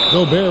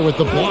 Gobert with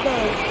the block.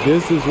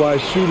 This is why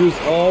shooters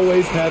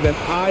always have an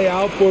eye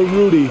out for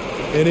Rudy.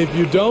 And if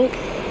you don't,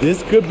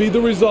 this could be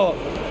the result.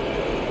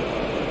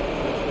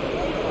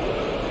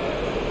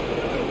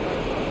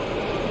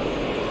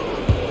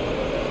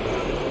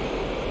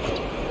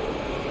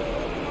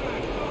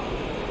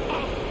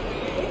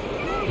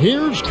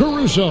 Here's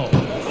Caruso.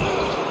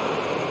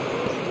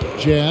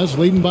 Jazz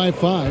leading by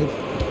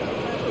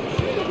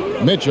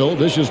 5. Mitchell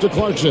dishes to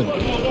Clarkson.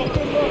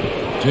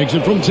 Takes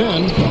it from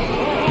 10.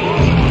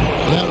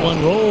 That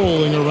one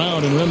rolling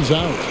around and rims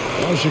out.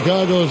 Well,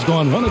 Chicago has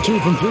gone 1 of 2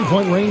 from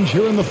three-point range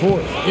here in the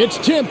 4th. It's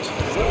tipped.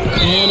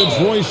 And it's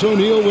Royce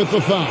O'Neal with the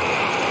foul.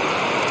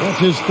 That's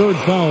his 3rd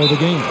foul of the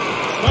game.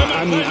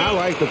 I mean, I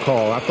like the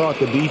call. I thought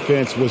the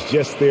defense was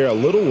just there a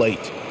little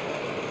late.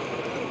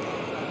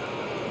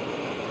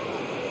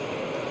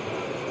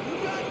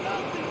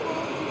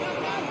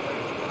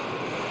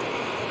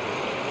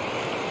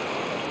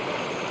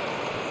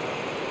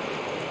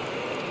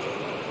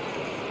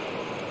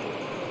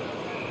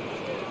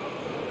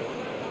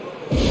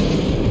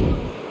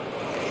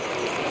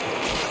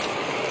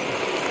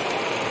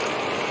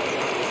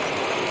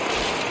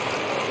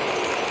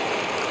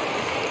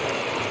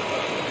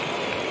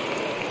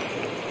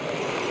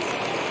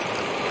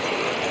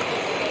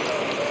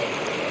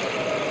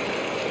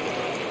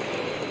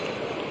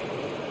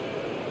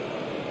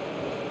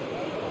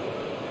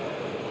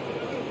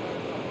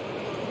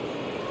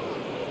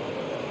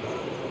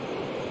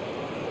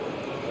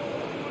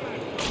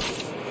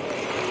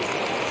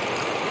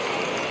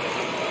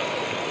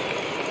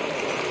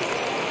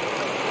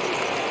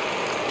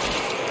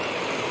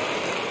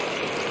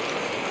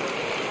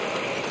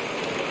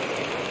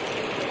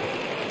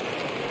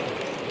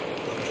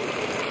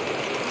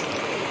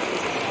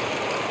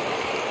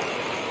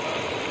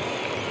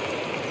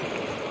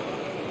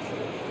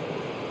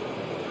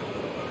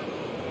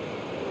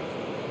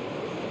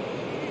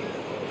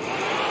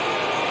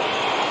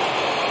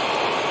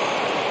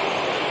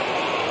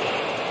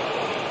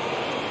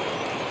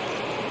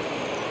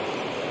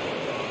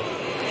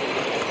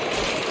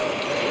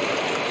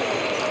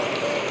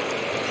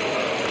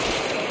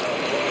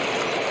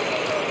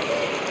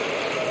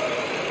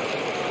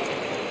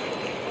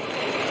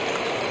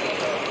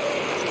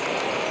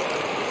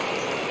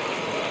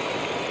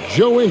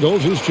 Joe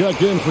Ingles is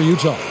checked in for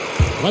Utah.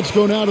 Let's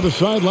go now to the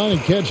sideline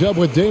and catch up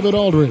with David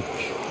Aldridge.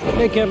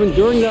 Hey, Kevin,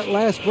 during that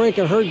last break,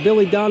 I heard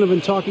Billy Donovan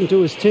talking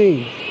to his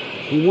team.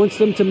 He wants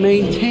them to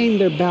maintain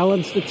their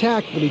balanced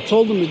attack, but he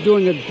told them they're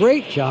doing a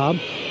great job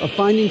of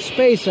finding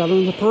space out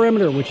on the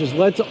perimeter, which has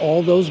led to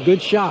all those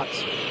good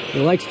shots. He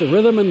likes the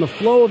rhythm and the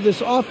flow of this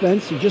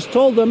offense. He just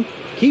told them,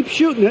 keep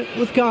shooting it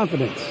with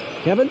confidence.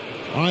 Kevin?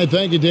 All right,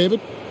 thank you,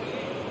 David.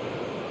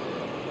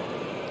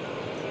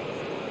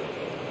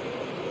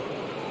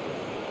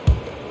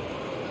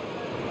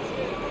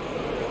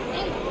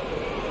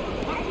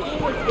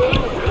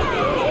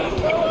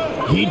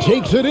 He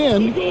takes it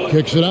in,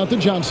 kicks it out to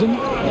Johnson,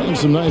 and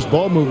some nice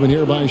ball movement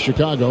here by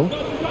Chicago.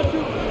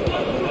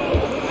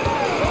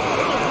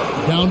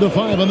 Down to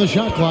 5 on the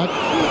shot clock.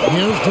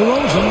 Here's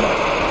DeRozan.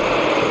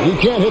 He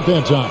can't hit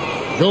that time.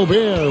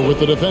 Gobert with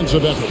the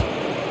defensive effort.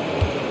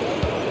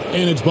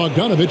 And it's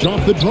Bogdanovic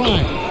off the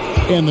drive.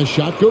 And the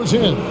shot goes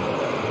in.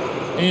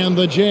 And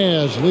the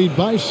Jazz lead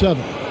by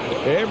 7.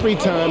 Every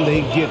time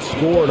they get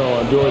scored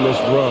on during this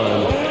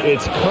run,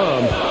 it's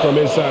come from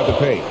inside the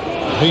paint.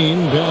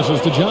 Bean passes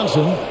to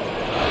Johnson.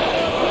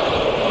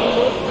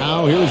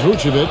 Now here's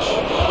Vucevic.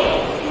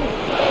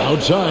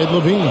 Outside,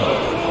 Levine.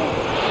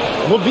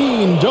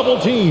 Levine double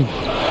team.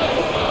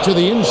 To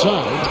the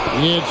inside.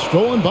 It's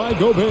stolen by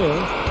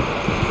Gobert.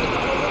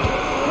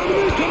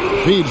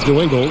 Feeds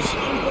to Ingles.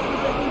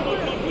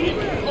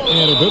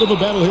 And a bit of a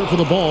battle here for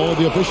the ball.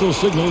 The official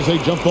signals a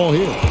jump ball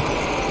here.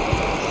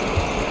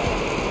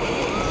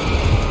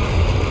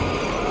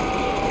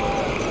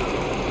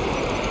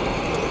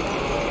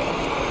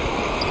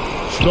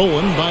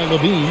 Stolen by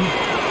Levine.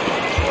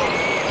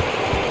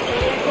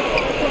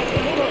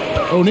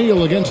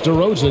 O'Neal against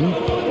DeRozan.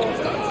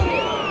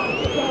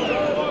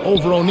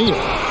 Over O'Neal.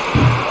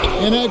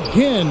 And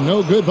again,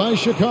 no good by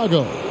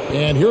Chicago.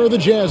 And here are the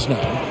Jazz now.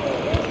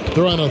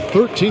 They're on a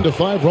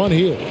 13-5 run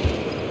here.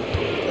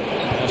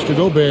 to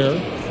Gobert.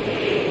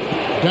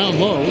 Down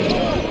low.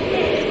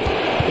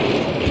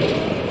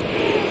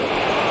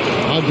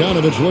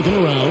 Bogdanovich looking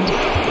around.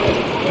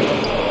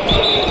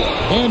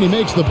 And he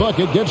makes the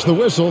bucket, gets the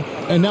whistle,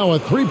 and now a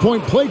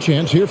three-point play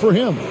chance here for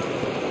him.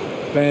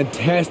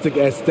 Fantastic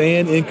at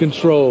staying in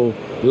control.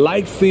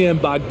 Like seeing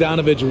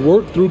Bogdanovich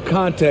work through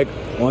contact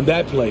on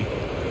that play.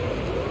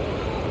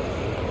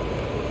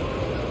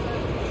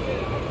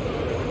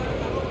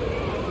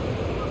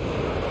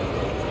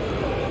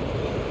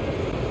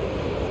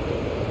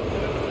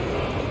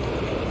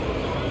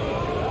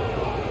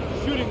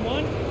 Shooting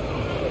one.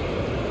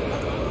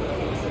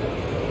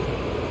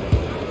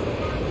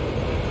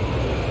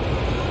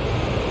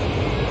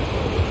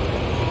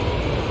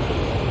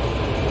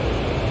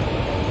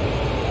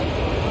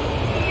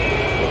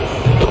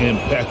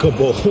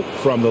 Impeccable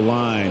from the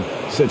line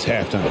since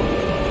halftime.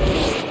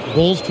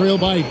 Bulls trail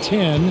by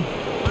 10.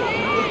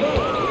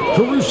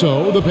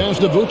 Caruso, the pass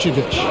to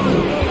Vucevic.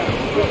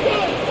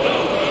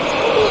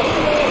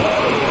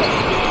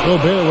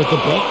 Gobert with the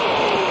block.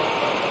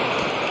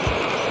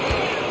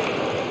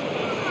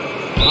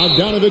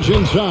 Bogdanovich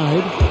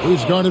inside.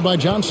 He's guarded by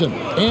Johnson.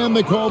 And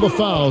they call the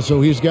foul, so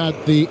he's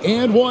got the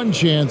and one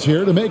chance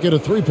here to make it a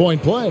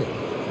three-point play.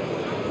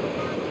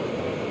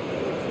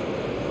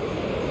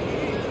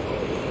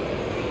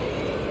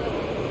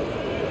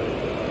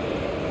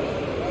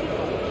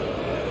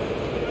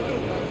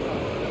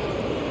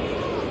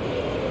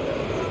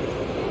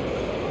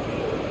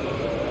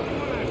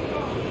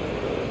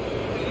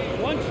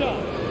 One shot.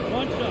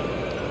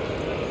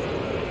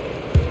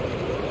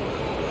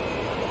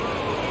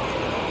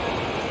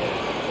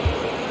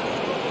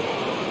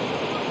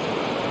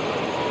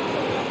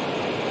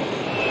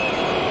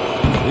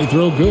 Free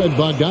throw good,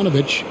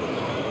 Bogdanovich.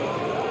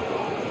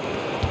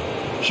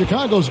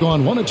 Chicago's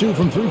gone 1 of 2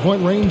 from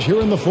three-point range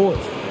here in the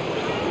fourth.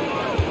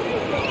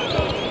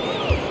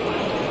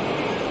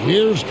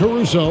 Here's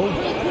Caruso.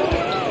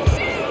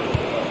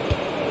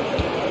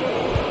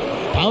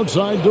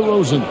 Outside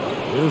DeRozan.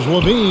 Here's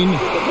Levine.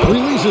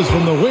 Releases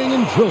from the wing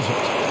and drills it.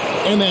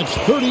 And that's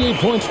 38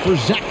 points for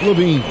Zach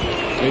LaVine.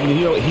 And,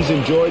 you know, he's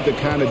enjoyed the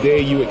kind of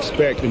day you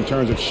expect in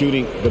terms of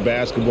shooting the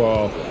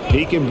basketball.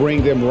 He can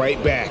bring them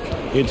right back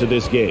into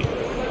this game.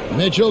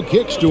 Mitchell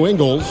kicks to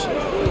Ingles.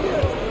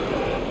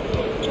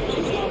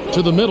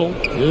 To the middle.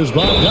 Here's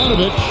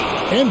Bogdanovich.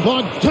 And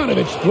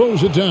Bogdanovich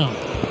throws it down.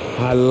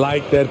 I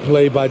like that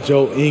play by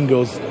Joe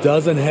Ingles.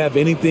 Doesn't have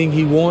anything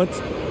he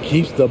wants.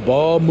 Keeps the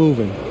ball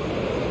moving.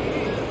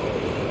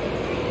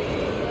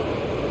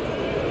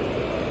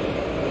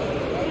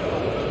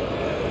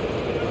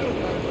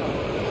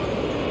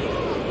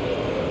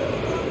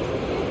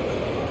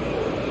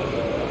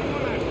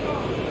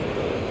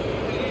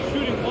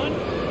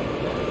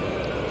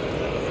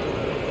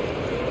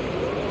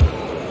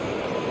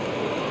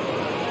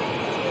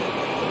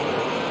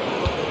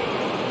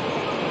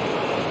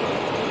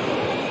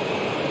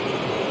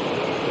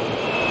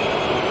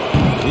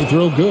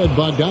 Throw good,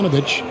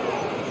 Bogdanovich.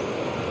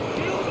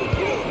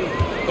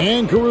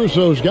 And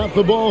Caruso's got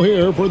the ball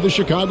here for the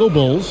Chicago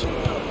Bulls.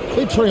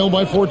 They trail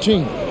by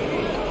 14.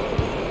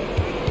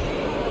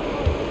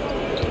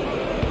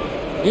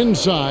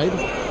 Inside.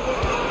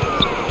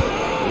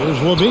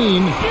 Here's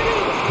Levine.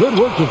 Good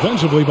work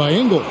defensively by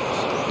Ingles.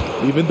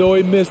 Even though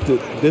he missed it,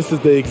 this is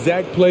the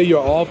exact play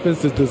your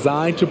offense is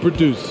designed to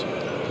produce.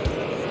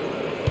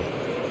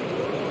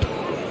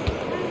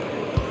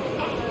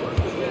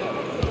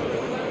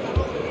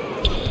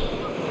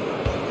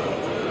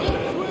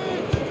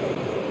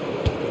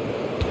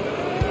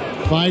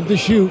 Five to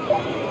shoot.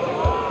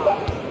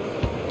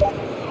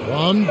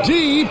 From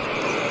deep.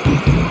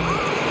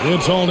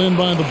 It's all in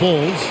by the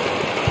Bulls.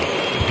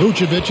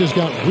 Vucevic has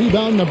got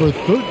rebound number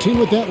 13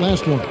 with that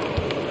last one.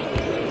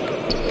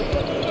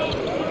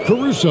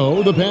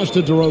 Caruso, the pass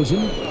to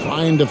DeRozan.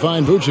 Trying to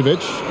find Vucevic.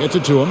 Gets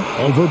it to him.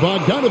 Over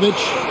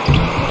Bogdanovich.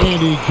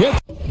 And he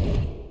gets...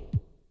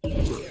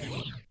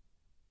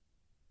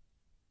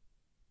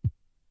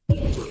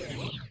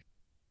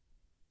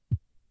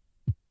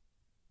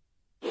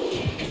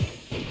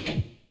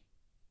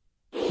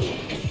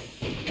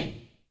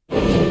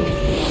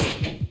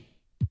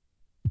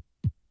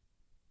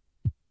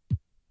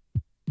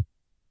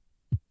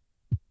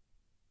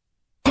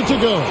 to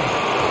go.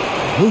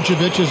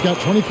 Vucevic has got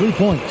 23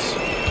 points.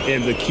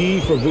 And the key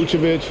for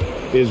Vucevic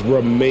is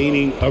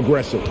remaining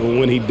aggressive. And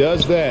when he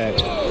does that,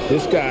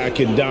 this guy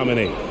can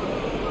dominate.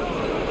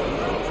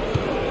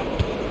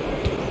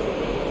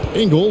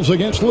 Ingles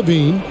against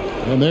Levine.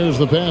 And there's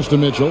the pass to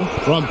Mitchell.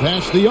 From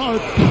past the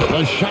arc.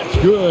 The shot's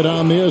good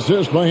on the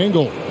assist by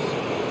Ingles.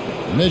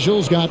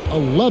 Mitchell's got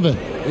 11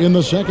 in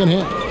the second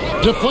half.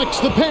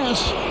 Deflects the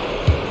pass.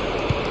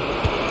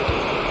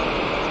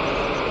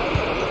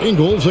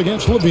 Ingles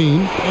against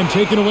Levine and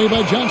taken away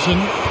by Johnson.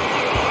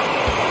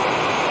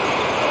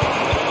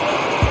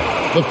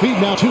 The feed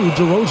now to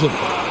DeRozan.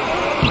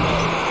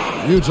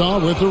 Utah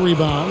with the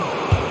rebound.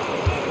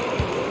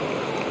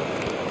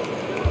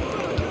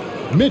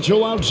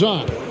 Mitchell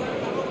outside.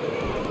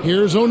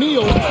 Here's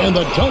O'Neal and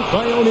the dunk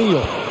by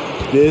O'Neal.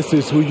 This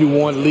is who you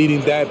want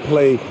leading that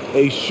play,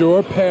 a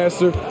sure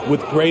passer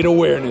with great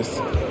awareness.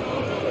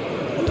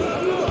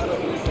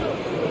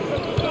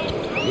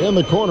 In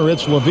the corner,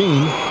 it's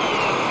Levine.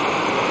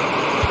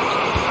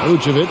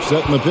 Vucevic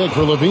setting the pick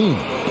for Levine.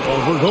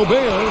 Over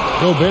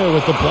Gobert. Gobert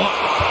with the block.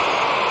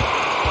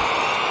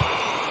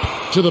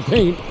 To the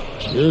paint.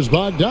 Here's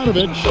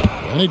Bogdanovich.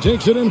 And he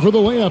takes it in for the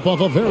layup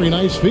off a very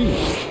nice feed.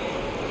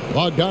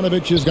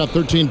 Bogdanovich has got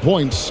 13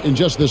 points in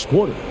just this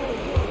quarter.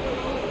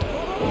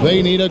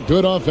 They need a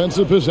good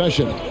offensive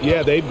possession.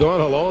 Yeah, they've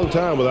gone a long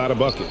time without a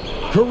bucket.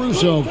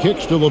 Caruso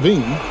kicks to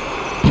Levine.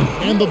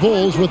 And the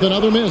Bulls with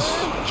another miss.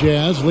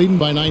 Jazz leading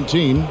by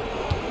 19.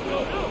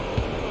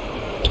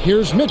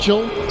 Here's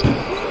Mitchell.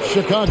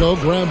 Chicago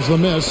grabs the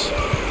miss.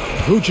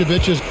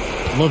 Vucevic is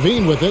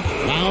Levine with it.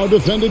 Now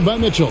defended by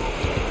Mitchell.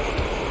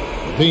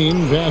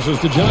 Levine passes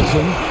to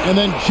Johnson. And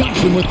then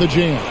Johnson with the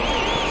jam.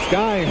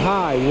 Skying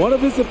high, one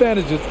of his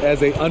advantages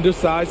as a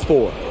undersized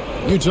four.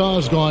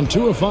 Utah's gone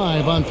 2 of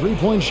 5 on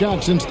three-point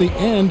shots since the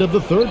end of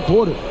the third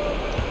quarter.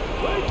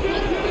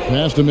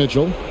 Pass to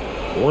Mitchell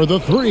for the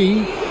three.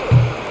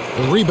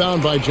 The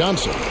rebound by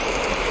Johnson.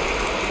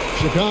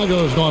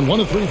 Chicago's gone 1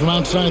 of 3 from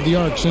outside the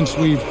arc since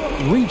we've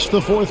reached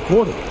the fourth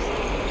quarter.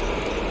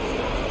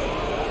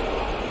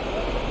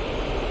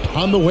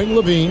 On the wing,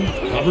 Levine,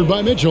 covered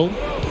by Mitchell.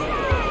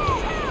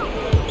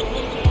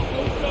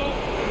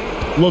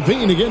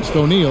 Levine against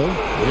O'Neal.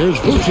 Here's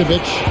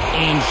Vucevic,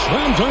 and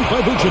slam dunk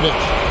by Vucevic.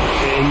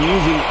 And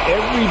using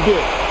every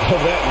bit of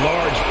that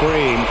large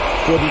frame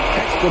for the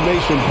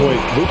exclamation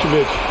point.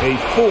 Vucevic, a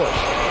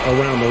force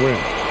around the rim.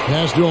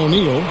 Pass to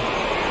O'Neal.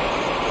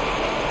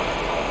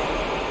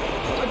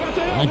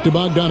 Back to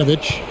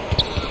Bogdanovich.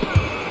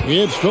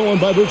 It's stolen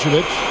by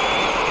Vucevic.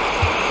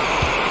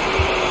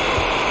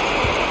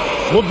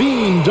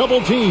 Levine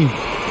double team.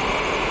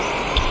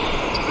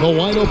 The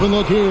wide open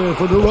look here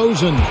for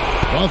DeRozan.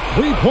 A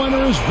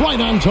three-pointer is right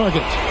on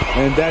target.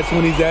 And that's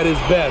when he's at his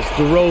best.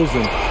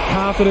 DeRozan,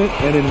 confident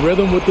and in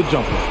rhythm with the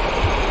jumper.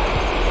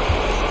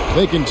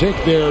 They can take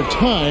their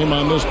time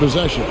on this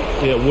possession.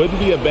 It wouldn't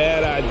be a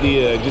bad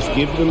idea. Just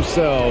give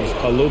themselves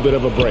a little bit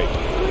of a break.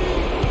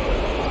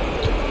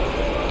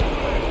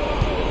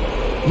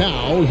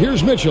 Now,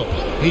 here's Mitchell.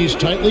 He's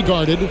tightly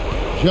guarded.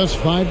 Just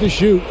 5 to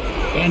shoot.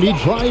 And he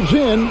drives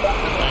in.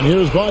 And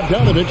here's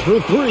Bogdanovich for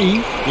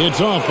 3.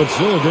 It's off, but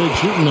still a great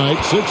shooting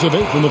night. 6 of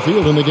 8 from the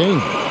field in the game.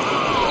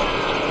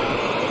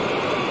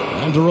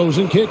 And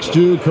DeRozan kicks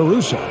to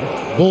Caruso.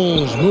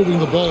 Bulls moving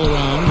the ball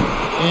around.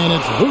 And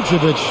it's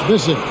Vucevic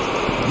missing.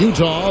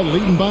 Utah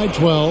leading by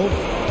 12.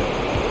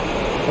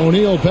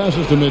 O'Neal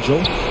passes to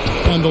Mitchell.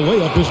 And the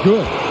layup is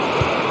good.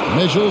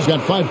 Mitchell's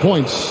got 5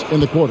 points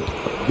in the quarter.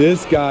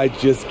 This guy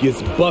just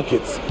gets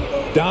buckets.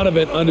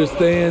 Donovan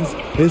understands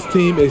his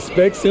team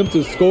expects him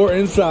to score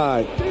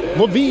inside.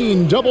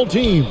 Levine double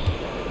team.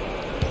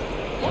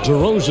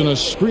 DeRozan a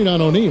screen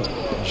on O'Neal.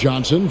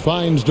 Johnson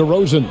finds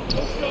DeRozan.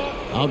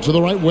 Out to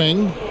the right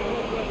wing.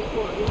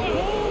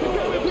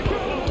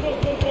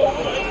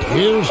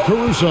 Here's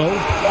Caruso.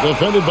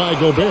 Defended by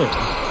Gobert.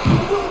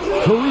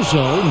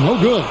 Caruso, no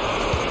good.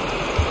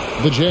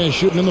 The Jazz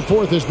shooting in the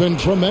fourth has been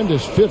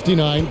tremendous,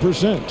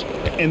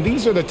 59%. And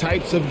these are the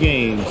types of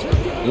games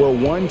where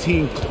one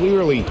team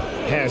clearly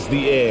has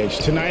the edge.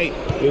 Tonight,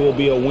 it will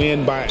be a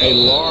win by a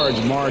large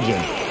margin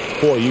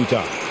for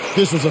Utah.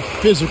 This was a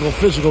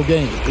physical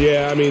game.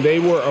 Yeah, I mean, they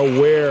were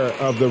aware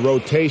of the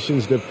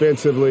rotations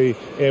defensively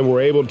and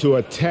were able to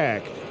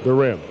attack the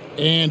rim.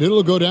 And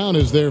it'll go down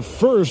as their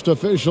first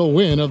official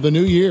win of the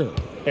new year.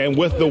 And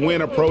with the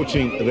win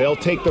approaching, they'll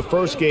take the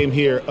first game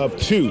here of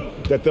 2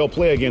 that they'll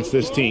play against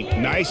this team.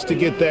 Nice to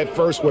get that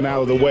first one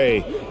out of the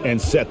way and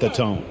set the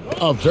tone.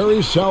 A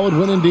very solid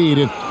win indeed.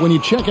 And when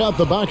you check out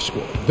the box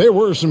score, there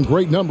were some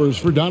great numbers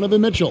for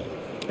Donovan Mitchell.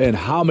 And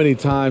how many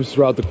times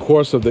throughout the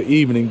course of the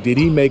evening did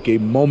he make a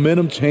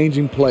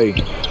momentum-changing play?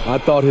 I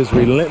thought his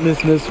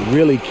relentlessness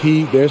really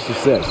keyed their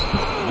success.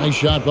 Nice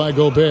shot by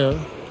Gobert.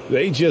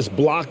 They just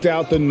blocked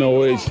out the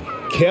noise,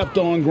 kept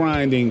on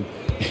grinding,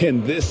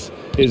 and this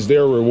is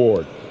their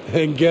reward.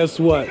 And guess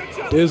what?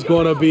 It's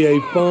going to be a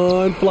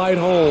fun flight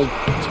home.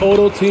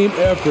 Total team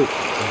effort.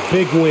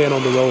 Big win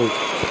on the road.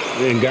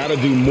 And got to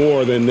do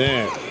more than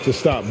that to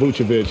stop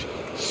Vucevic.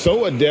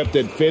 So adept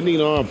at fending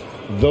off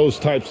those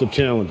types of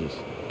challenges.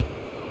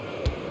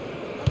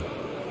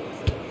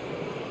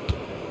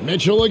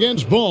 Mitchell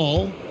against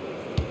Ball.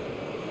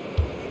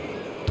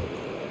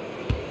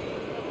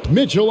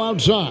 Mitchell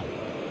outside.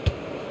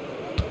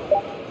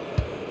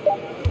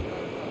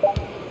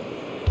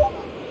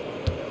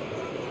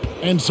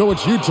 And so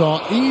it's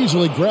Utah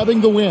easily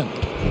grabbing the win.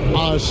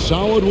 A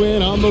solid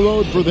win on the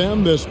road for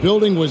them. This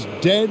building was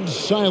dead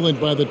silent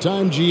by the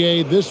time,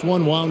 GA, this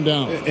one wound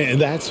down. And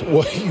that's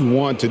what you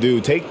want to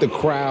do. Take the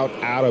crowd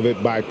out of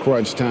it by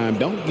crunch time.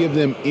 Don't give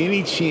them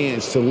any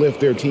chance to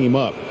lift their team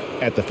up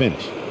at the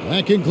finish.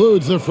 That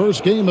concludes the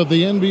first game of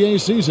the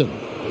NBA season.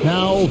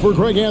 Now for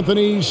Greg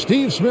Anthony,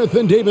 Steve Smith,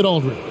 and David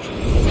Aldridge.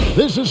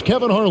 This is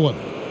Kevin Harlan.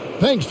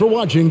 Thanks for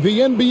watching the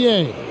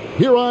NBA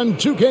here on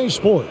 2K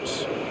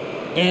Sports.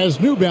 as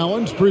New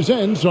Balance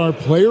presents our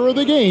player of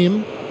the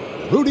game,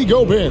 Rudy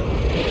Gobert.